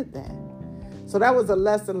I did that. So that was a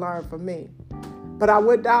lesson learned for me. But I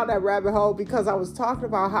went down that rabbit hole because I was talking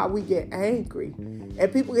about how we get angry.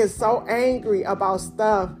 And people get so angry about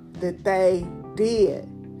stuff that they did.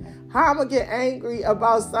 How am I going to get angry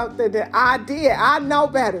about something that I did? I know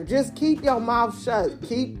better. Just keep your mouth shut.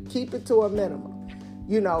 Keep it to a minimum.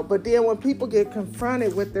 But then when people get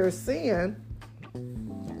confronted with their sin,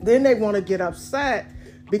 then they want to get upset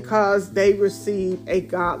because they receive a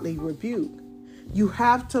godly rebuke. You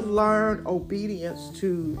have to learn obedience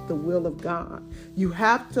to the will of God. You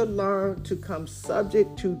have to learn to come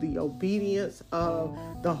subject to the obedience of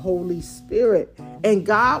the Holy Spirit. And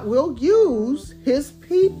God will use his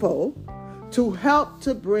people to help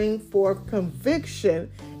to bring forth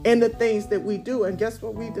conviction in the things that we do. And guess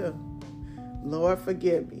what we do? Lord,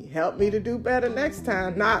 forgive me. Help me to do better next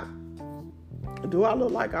time. Not, do I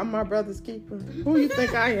look like I'm my brother's keeper? Who you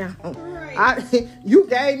think I am? Right. You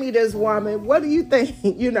gave me this woman. What do you think?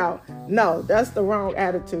 No, that's the wrong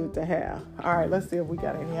attitude to have. All right, let's see if we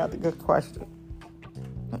got any other good questions.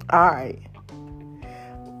 All right.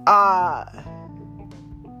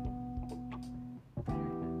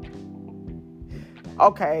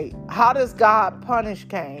 Okay, how does God punish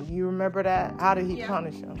Cain? You remember that? How did he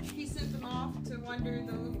punish him? He sent them off to wander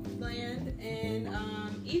the land, and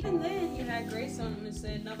even then he had grace on him and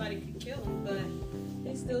said nobody could kill him, but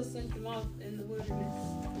he still sent them off in the wilderness.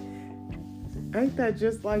 Ain't that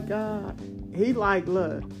just like God? He like,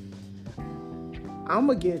 look, I'm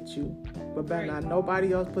going to get you, but better not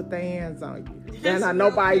nobody else put their hands on you. Better not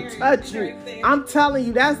nobody touch you. I'm telling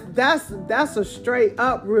you, that's a straight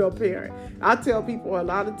up real parent. I tell people a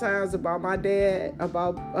lot of times about my dad,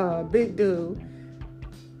 about Big Dude.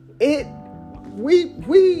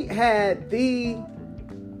 We had the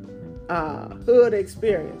hood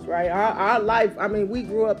experience, right? Our life. I mean, we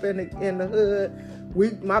grew up in the hood.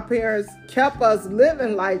 My parents kept us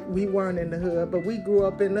living like we weren't in the hood, but we grew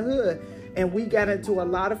up in the hood, and we got into a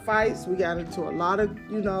lot of fights. We got into a lot of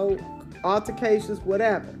altercations,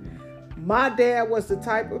 whatever. My dad was the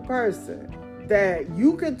type of person that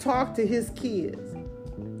you could talk to his kids,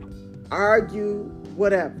 argue,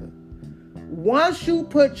 whatever. Once you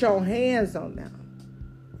put your hands on them,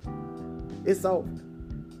 it's over.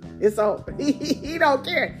 It's over. He don't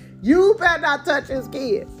care. You better not touch his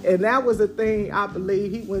kids. And that was the thing, I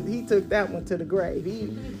believe, he took that one to the grave.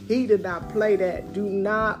 He did not play that. Do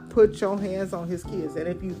not put your hands on his kids. And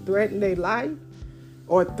if you threaten their life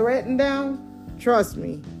or threaten them, trust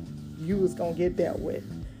me, you was going to get dealt with.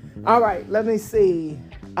 All right, let me see.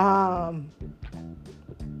 Well,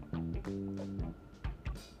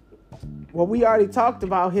 we already talked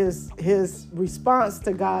about his response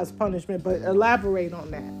to God's punishment, but elaborate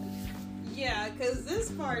on that. Yeah, because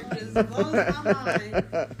this part just blows my mind.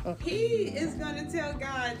 He is going to tell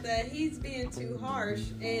God that he's being too harsh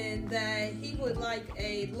and that he would like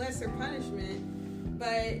a lesser punishment.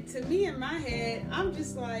 But to me, in my head, I'm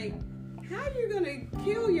just like, how are you going to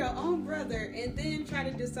kill your own brother and then try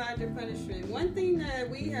to decide your punishment? One thing that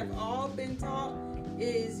we have all been taught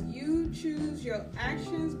is you choose your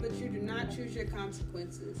actions, but you do not choose your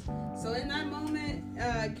consequences. So in that moment,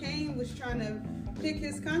 Cain was trying to pick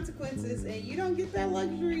his consequences, and you don't get that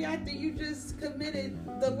luxury after you just committed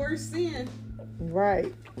the worst sin.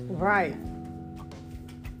 Right.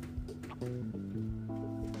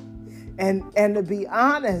 And to be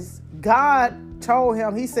honest, God told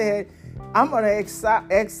him, he said, I'm going to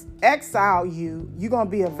exile you. You're going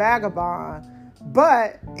to be a vagabond.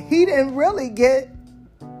 But he didn't really get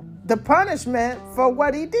the punishment for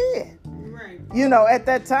what he did. Right. At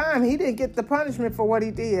that time, he didn't get the punishment for what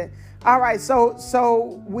he did. All right,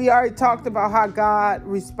 so we already talked about how God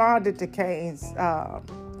responded to Cain's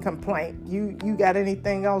complaint. You got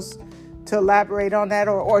anything else to elaborate on that,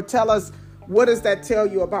 or tell us, what does that tell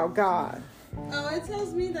you about God? Oh, it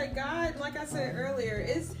tells me that God, like I said earlier,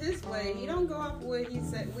 is his way. He don't go off what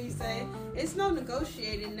we say. It's no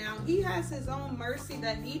negotiating now. He has his own mercy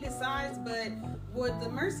that he decides, but what the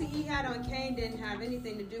mercy he had on Cain didn't have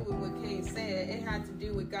anything to do with what Cain said. It had to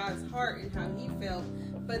do with God's heart and how he felt.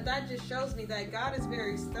 But that just shows me that God is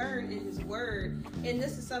very stern in his word. And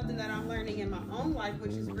this is something that I'm learning in my own life,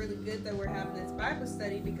 which is really good that we're having this Bible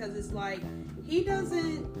study, because it's like he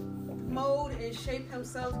doesn't mold and shape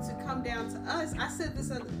himself to come down to us. I said this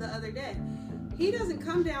the other day. He doesn't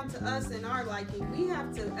come down to us in our liking. We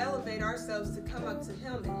have to elevate ourselves to come up to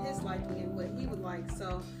him in his liking and what he would like.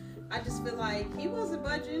 So I just feel like he wasn't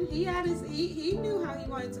budging. He knew how he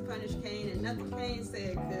wanted to punish Cain, and nothing Cain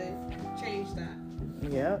said could change that.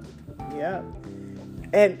 Yep.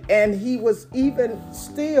 And he was he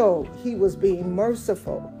was being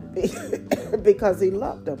merciful because he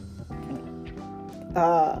loved him.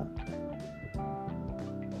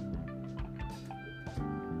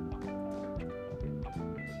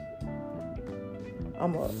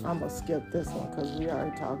 I'm gonna skip this one because we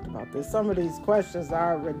already talked about this. Some of these questions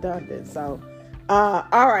are redundant. So,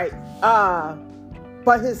 all right.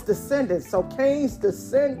 But his descendants, so Cain's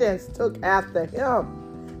descendants took after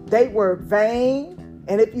him. They were vain.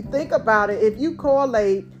 And if you think about it, if you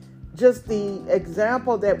correlate just the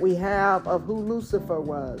example that we have of who Lucifer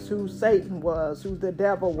was, who Satan was, who the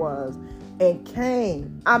devil was, and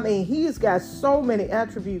Cain, I mean, he's got so many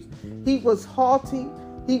attributes. He was haughty.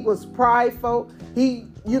 He was prideful. He,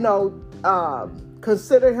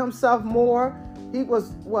 considered himself more. He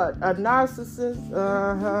was a narcissist?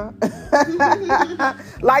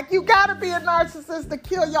 Like, you gotta be a narcissist to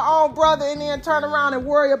kill your own brother and then turn around and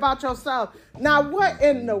worry about yourself. Now, what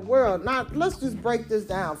in the world? Now, let's just break this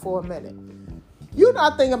down for a minute. You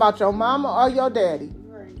not thinking about your mama or your daddy.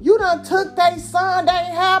 Right. You done took their son, they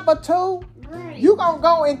ain't have but two. Right. You gonna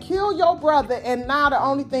go and kill your brother, and now the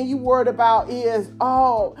only thing you worried about is,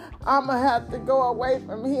 I'm gonna have to go away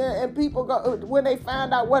from here, and people go, when they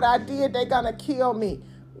find out what I did, they gonna kill me.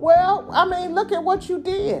 Well, I mean, look at what you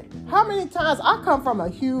did. How many times? I come from a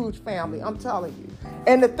huge family, I'm telling you.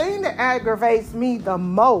 And the thing that aggravates me the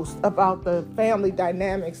most about the family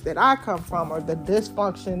dynamics that I come from, or the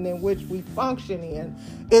dysfunction in which we function in,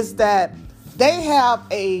 is that they have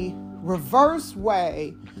a reverse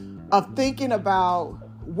way of thinking about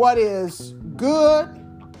what is good,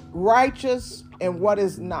 righteous, and what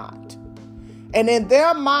is not. And in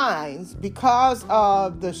their minds, because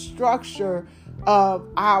of the structure of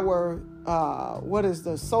our,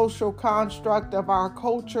 the social construct of our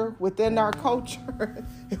culture, within our culture,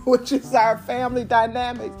 which is our family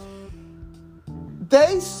dynamics,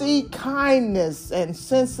 they see kindness and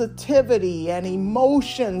sensitivity and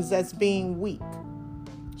emotions as being weak.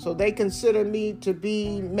 So they consider me to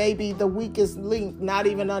be maybe the weakest link, not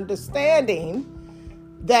even understanding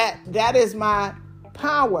that is my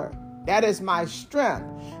power. That is my strength.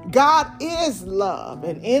 God is love.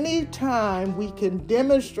 And anytime we can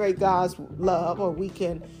demonstrate God's love, or we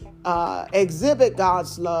can exhibit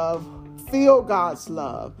God's love, feel God's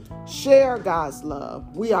love, share God's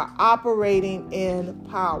love, we are operating in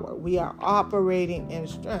power. We are operating in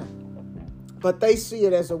strength. But they see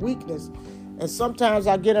it as a weakness. And sometimes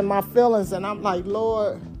I get in my feelings and I'm like,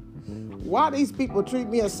 Lord, why these people treat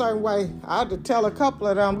me a certain way? I had to tell a couple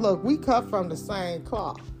of them, look, we cut from the same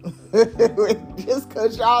cloth. Just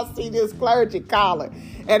because y'all see this clergy collar.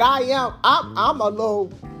 And I'm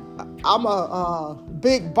a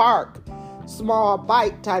big bark, small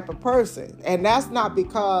bite type of person. And that's not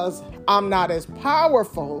because I'm not as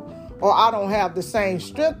powerful or I don't have the same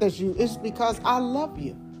strength as you. It's because I love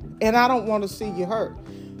you and I don't want to see you hurt,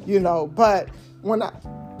 But when I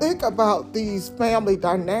think about these family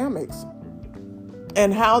dynamics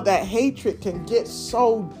and how that hatred can get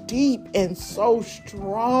so deep and so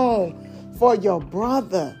strong for your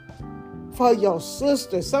brother, for your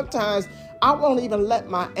sister. Sometimes I won't even let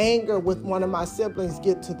my anger with one of my siblings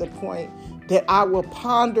get to the point that I will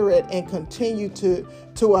ponder it and continue to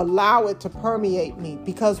allow it to permeate me.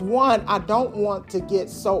 Because one, I don't want to get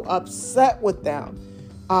so upset with them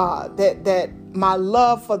that my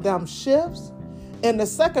love for them shifts. And the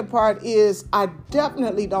second part is I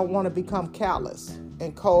definitely don't want to become callous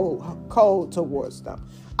and cold towards them.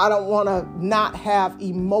 I don't want to not have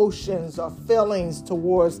emotions or feelings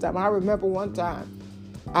towards them. I remember one time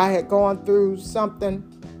I had gone through something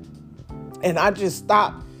and I just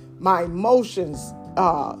stopped. My emotions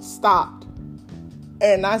stopped.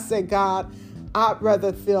 And I said, God, I'd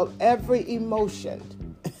rather feel every emotion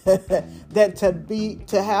than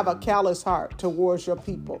to have a callous heart towards your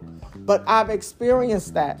people. But I've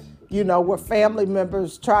experienced that, where family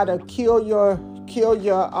members try to kill your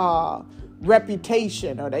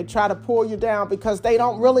reputation, or they try to pull you down because they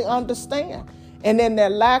don't really understand. And in their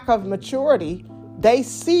lack of maturity, they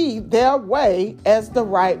see their way as the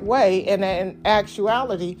right way. And in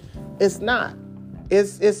actuality, it's not.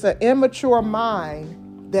 It's an immature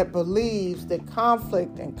mind that believes that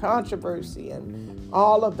conflict and controversy and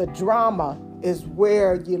all of the drama is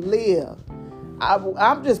where you live.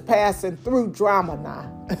 I'm just passing through drama now,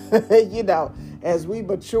 as we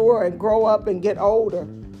mature and grow up and get older,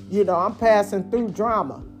 I'm passing through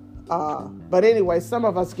drama. But anyway, some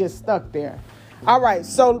of us get stuck there. All right.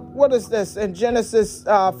 So what is this in Genesis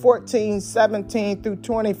 14:17 through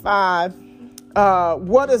 25?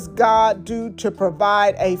 What does God do to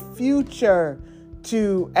provide a future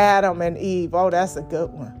to Adam and Eve? Oh, that's a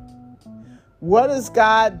good one. What does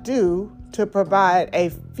God do to provide a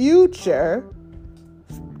future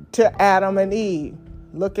to Adam and Eve?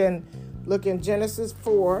 Look in Genesis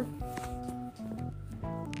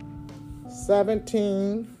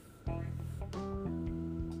 4:17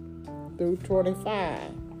 through 25.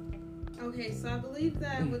 Okay, so I believe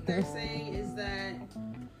that what they're saying is that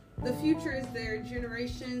the future is their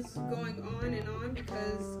generations going on and on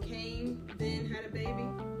because Cain then had a baby.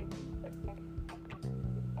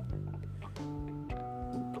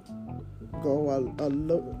 Go a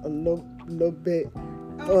little bit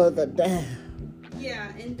further down.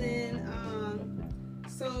 Yeah, and then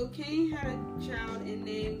so Cain had a child and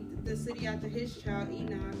named the city after his child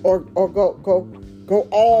Enoch. Or go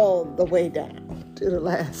all the way down to the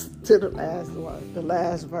last one, the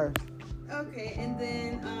last verse. Okay, and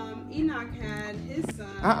then Enoch had his son.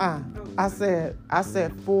 Oh, I said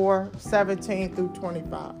 4:17 through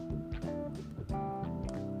 25.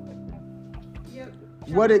 Yep.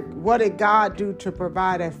 What did God do to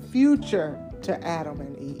provide a future to Adam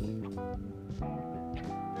and Eve?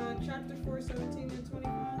 Chapter 4:17 and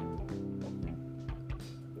 25.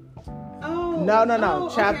 Oh. No.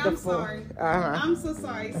 Chapter okay, I'm 4. Sorry. I'm so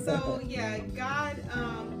sorry. So yeah, God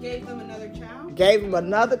gave them another child. Gave him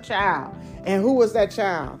another child. And who was that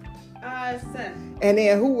child? Seth. And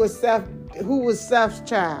then who was Seth? Who was Seth's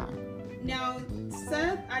child? Now,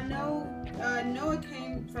 Seth, I know Noah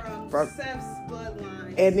came from Seth's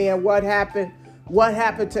bloodline. And then what happened? What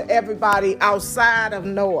happened to everybody outside of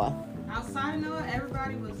Noah? Outside of Noah,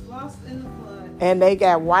 everybody was lost in the flood. And they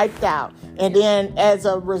got wiped out. And then as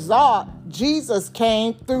a result, Jesus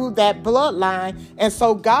came through that bloodline. And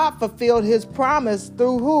so God fulfilled his promise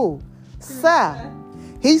through who? Seth.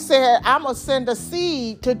 He said, I'm going to send a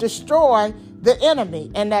seed to destroy the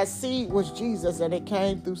enemy. And that seed was Jesus, and it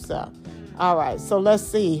came through Seth. All right, so let's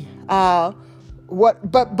see. But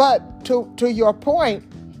to your point,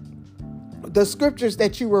 the scriptures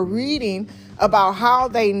that you were reading about how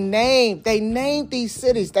they named these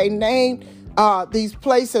cities, they named these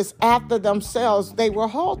places after themselves, they were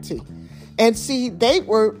haughty. And see, they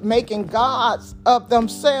were making gods of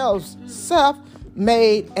themselves. Seth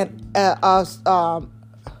made a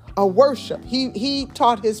worship. He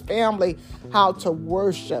taught his family how to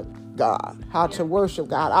worship God, I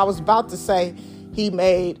was about to say he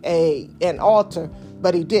made an altar,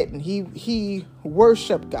 but he didn't. He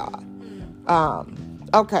worshiped God.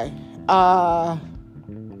 Okay. I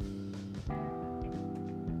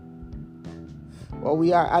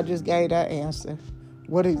just gave that answer.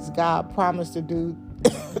 What does God promise to do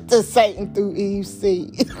to Satan through Eve's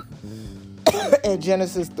seed? In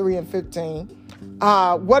Genesis 3:15.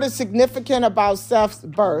 What is significant about Seth's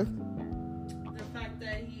birth? The fact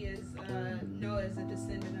that he is Noah is a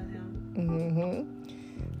descendant of him. Mm-hmm.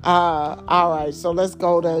 All right, so let's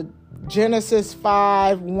go to Genesis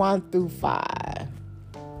 5:1-5.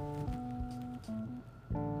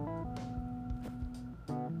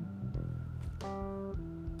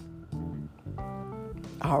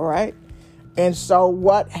 All right. And so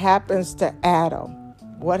what happens to Adam?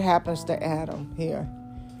 What happens to Adam here?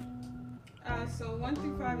 So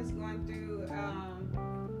 1-5 is going through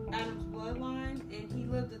Adam's bloodline, and he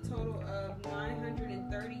lived a total of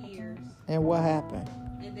 930 years. And what happened?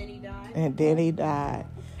 And then he died.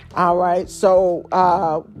 All right. So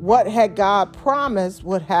what had God promised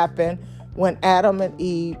would happen when Adam and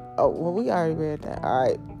Eve... Oh, well, we already read that. All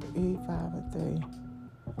right. Eve 5:3.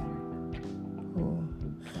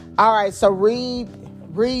 All right. So read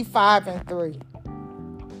 5:3.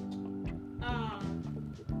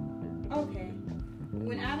 Okay.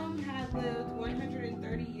 When Adam had lived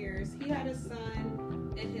 130 years, he had a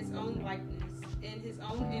son in his own likeness, in his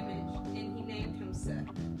own image, and he named him Seth.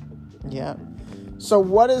 Yeah. So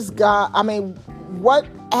what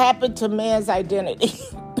happened to man's identity?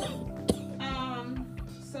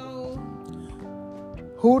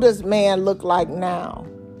 Who does man look like now?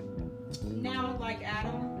 Now like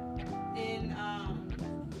Adam and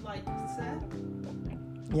like Seth?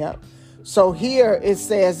 Yep. So here it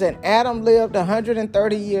says, and Adam lived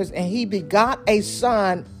 130 years, and he begot a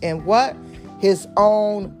son in what? His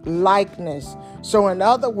own likeness. So in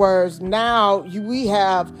other words, now we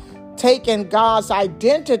have taken God's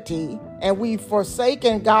identity and we've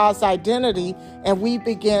forsaken God's identity, and we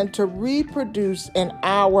begin to reproduce in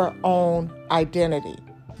our own identity.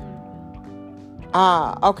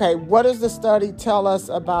 Okay. What does the study tell us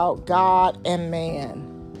about God and man?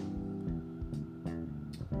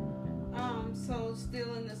 So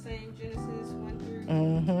still in the same Genesis 1-3.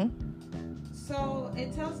 Mm-hmm. So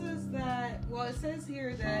it tells us that, it says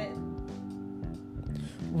here that...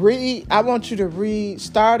 I want you to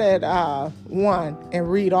start at 1 and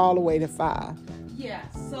read all the way to 5. Yeah,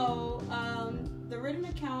 so the written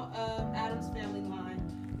account of Adam's family line.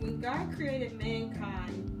 When God created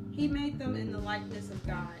mankind, he made them in the likeness of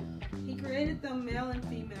God. He created them male and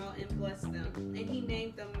female and blessed them, and he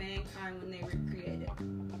named them mankind when they were created.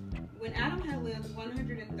 When Adam had lived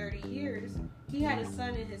 130 years, he had a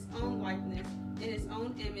son in his own likeness, in his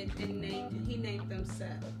own image, and he named them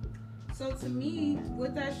Seth. So to me,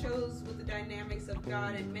 what that shows with the dynamics of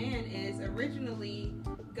God and man is originally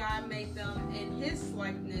God made them in his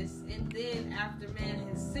likeness, and then after man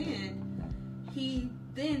has sinned, he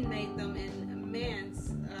then made them in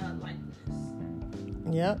man's likeness.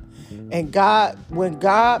 Yep. And when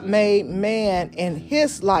God made man in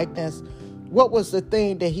his likeness, what was the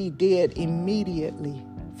thing that he did immediately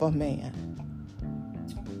for man?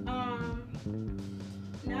 Now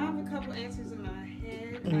I have a couple answers in my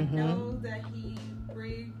head. Mm-hmm. I know that he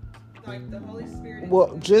breathed the Holy Spirit.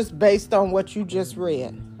 Well, just based on what you just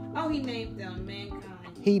read. Oh, he named them mankind.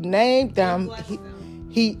 He named them.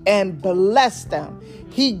 He blessed them.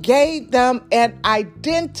 He gave them an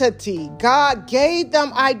identity. God gave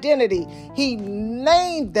them identity. He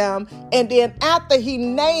named them, and then after he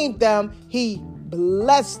named them, he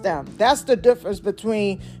bless them. That's the difference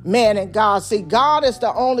between man and God. See, God is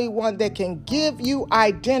the only one that can give you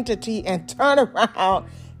identity and turn around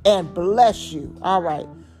and bless you. All right.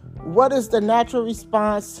 What is the natural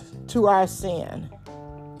response to our sin?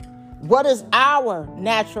 What is our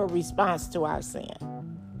natural response to our sin?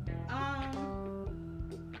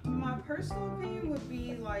 My personal opinion would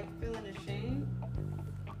be like feeling ashamed.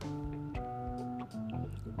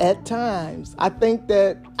 At times, I think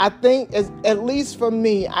at least for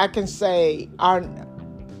me, I can say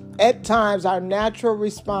at times our natural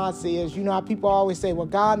response is, you know how people always say, well,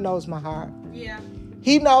 God knows my heart. Yeah.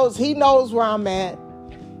 He knows where I'm at.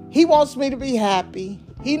 He wants me to be happy.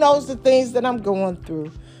 He knows the things that I'm going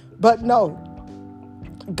through. But no,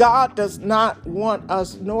 God does not want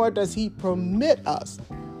us, nor does he permit us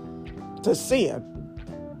to sin.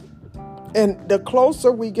 And the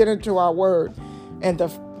closer we get into our word and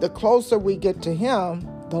the closer we get to him,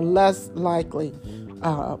 the less likely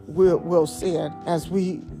we'll sin as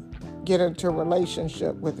we get into a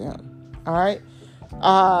relationship with him. All right.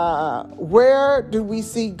 Where do we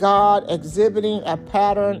see God exhibiting a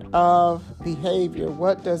pattern of behavior?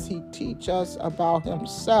 What does he teach us about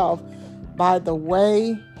himself by the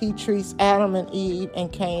way he treats Adam and Eve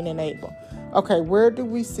and Cain and Abel? Okay, where do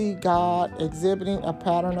we see God exhibiting a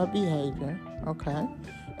pattern of behavior? Okay.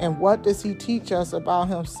 And what does he teach us about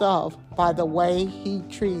himself by the way he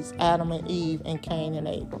treats Adam and Eve and Cain and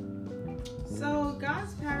Abel? So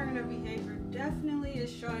God's pattern of behavior definitely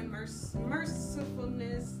is showing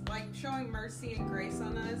mercifulness, like showing mercy and grace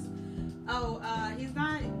on us. He's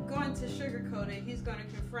not going to sugarcoat it. He's going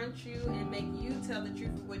to confront you and make you tell the truth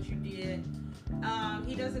of what you did.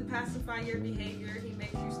 He doesn't pacify your behavior. He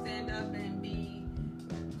makes you stand up and be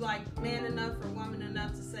like man enough or woman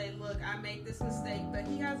enough to say, look, I made this mistake. But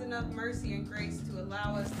he has enough mercy and grace to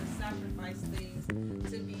allow us to sacrifice things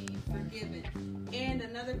to be forgiven. And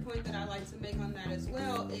another point that I like to make on that as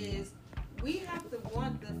well is we have to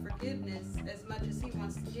want the forgiveness as much as he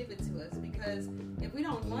wants to give it to us, because if we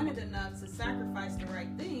don't want it enough to sacrifice the right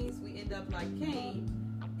things, we end up like Cain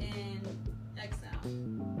in exile.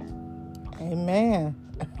 Amen.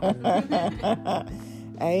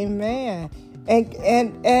 Amen.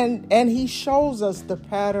 And he shows us the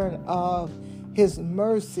pattern of his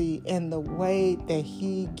mercy in the way that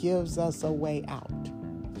he gives us a way out.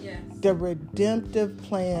 Yes. The redemptive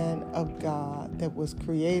plan of God that was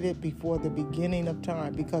created before the beginning of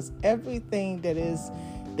time, because everything that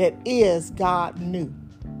is God knew.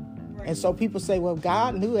 Right. And so people say, well,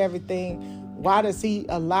 God knew everything. Why does he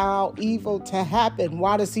allow evil to happen?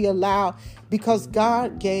 Why does he allow? Because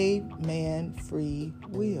God gave man free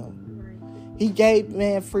will. He gave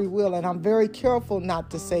man free will. And I'm very careful not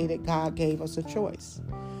to say that God gave us a choice,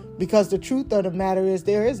 because the truth of the matter is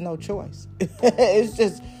there is no choice. It's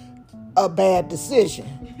just a bad decision.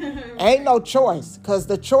 Ain't no choice, because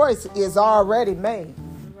the choice is already made.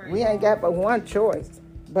 Right. We ain't got but one choice.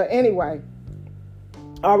 But anyway,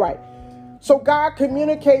 all right. So God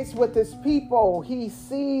communicates with his people. He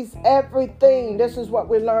sees everything. This is what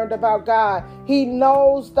we learned about God. He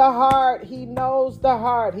knows the heart. He knows the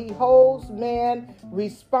heart. He holds man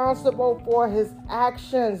responsible for his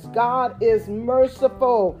actions. God is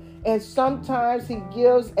merciful. And sometimes he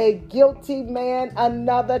gives a guilty man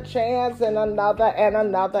another chance and another and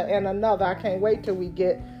another and another. I can't wait till we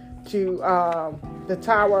get to the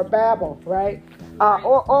Tower of Babel, right?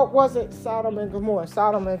 Or was it Sodom and Gomorrah?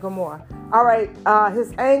 Sodom and Gomorrah. All right.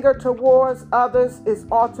 His anger towards others is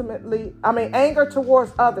anger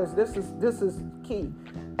towards others. This is key.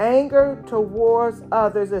 Anger towards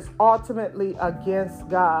others is ultimately against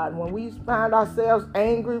God. When we find ourselves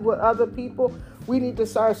angry with other people, we need to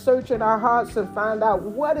start searching our hearts and find out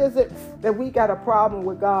what is it that we got a problem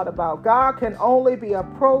with God about. God can only be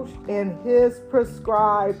approached in his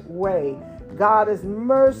prescribed way. God is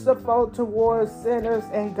merciful towards sinners,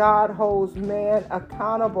 and God holds man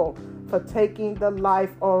accountable for taking the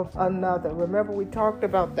life of another. Remember, we talked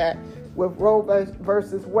about that with Roe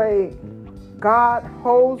versus Wade. God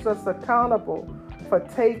holds us accountable for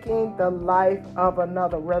taking the life of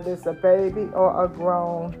another, whether it's a baby or a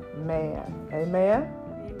grown man. Amen?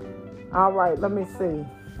 All right, let me see.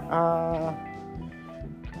 There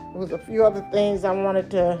was a few other things I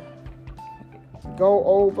wanted to go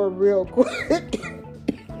over real quick.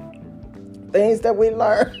 Things that we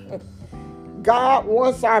learned. God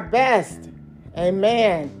wants our best.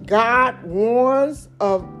 Amen. God warns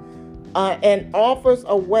of and offers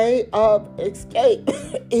a way of escape.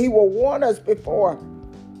 He will warn us before,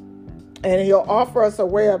 and he'll offer us a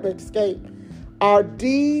way of escape. Our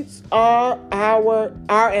deeds are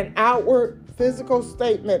an outward physical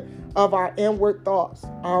statement of our inward thoughts.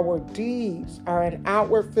 Our deeds are an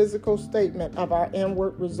outward physical statement of our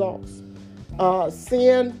inward results.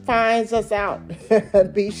 Sin finds us out.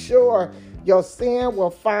 Be sure your sin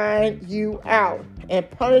will find you out. And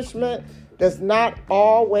punishment does not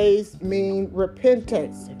always mean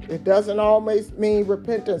repentance. It doesn't always mean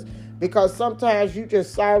repentance, because sometimes you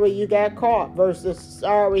just sorry you got caught versus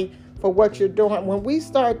sorry for what you're doing. When we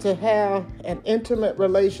start to have an intimate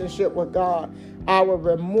relationship with God, our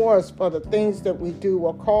remorse for the things that we do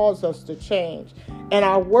will cause us to change. And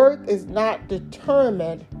our worth is not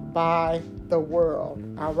determined by the world,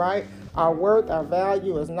 all right? Our worth, our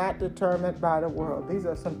value is not determined by the world. These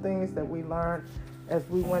are some things that we learned as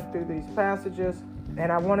we went through these passages.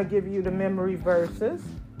 And I want to give you the memory verses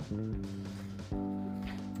so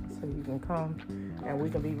you can come and we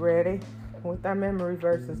can be ready with our memory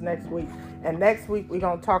verses next week. And next week we're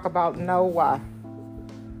going to talk about Noah.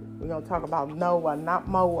 We're going to talk about Noah, not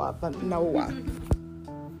Moa, but Noah.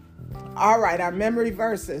 All right, our memory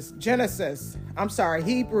verses.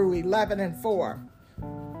 Hebrew 11 and 4.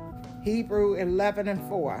 Hebrew 11 and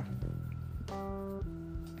 4.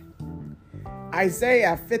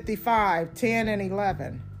 Isaiah 55, 10 and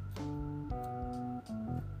 11.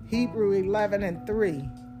 Hebrew 11 and 3.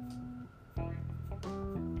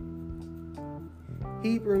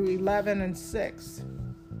 Hebrew 11 and 6.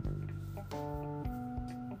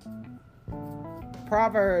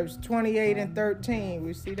 Proverbs 28 and 13.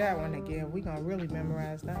 We see that one again. We're going to really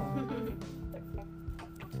memorize that one.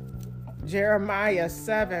 Jeremiah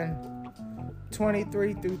 7,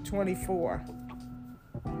 23 through 24.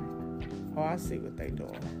 Oh, I see what they're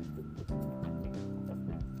doing.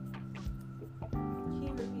 Can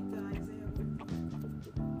you repeat the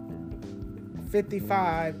Isaiah?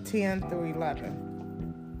 55, 10 through 11.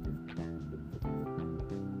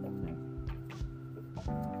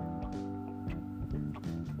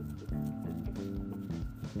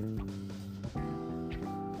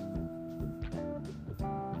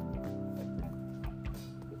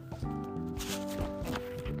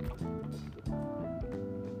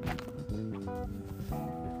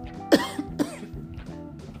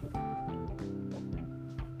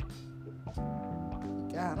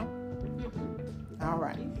 Got them? All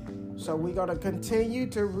right. So we're going to continue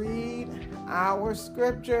to read our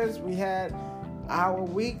scriptures. We had our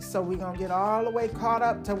week, so we're going to get all the way caught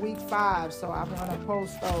up to week 5. So I'm going to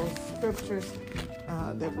post those scriptures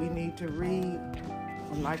that we need to read.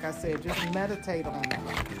 And like I said, just meditate on them.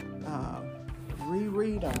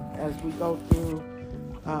 Reread them as we go through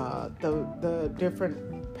the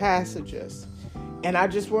different passages. And I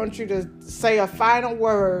just want you to say a final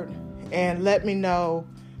word and let me know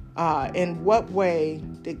in what way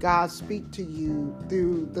did God speak to you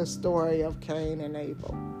through the story of Cain and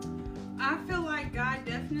Abel. I feel like God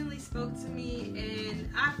definitely spoke to me, and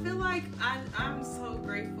I feel like I'm so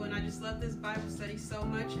grateful, and I just love this Bible study so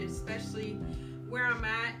much, especially where I'm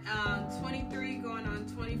at, 23 going on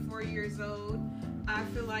 24 years old. I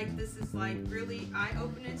feel like this is like really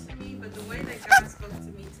eye-opening to me, but the way that God spoke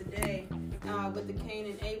to me today with the Cain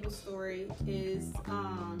and Abel story is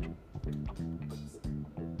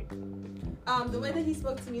the way that he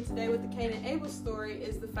spoke to me today with the Cain and Abel story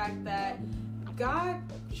is the fact that God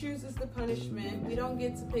chooses the punishment. We don't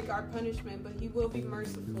get to pick our punishment, but he will be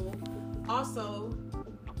merciful. Also,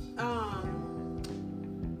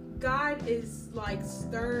 God is like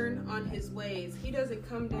stern on his ways. He doesn't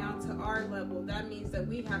come down to our level. That means that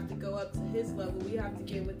we have to go up to his level. We have to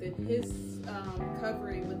get within his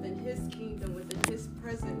covering, within his kingdom, within his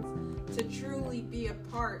presence to truly be a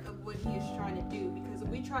part of what he is trying to do. Because if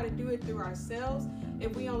we try to do it through ourselves,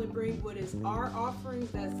 if we only bring what is our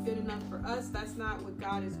offerings that's good enough for us, that's not what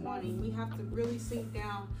God is wanting. We have to really sink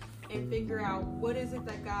down and figure out what is it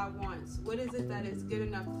that God wants? What is it that is good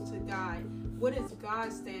enough to God? What is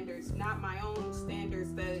God's standards, not my own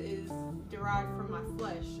standards that is derived from my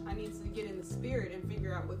flesh? I need to get in the spirit and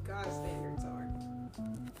figure out what God's standards are.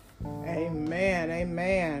 Amen,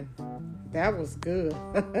 amen. That was good.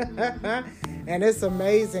 And it's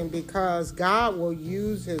amazing because God will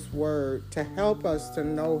use his word to help us to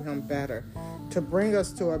know him better, to bring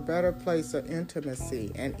us to a better place of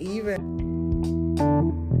intimacy, and even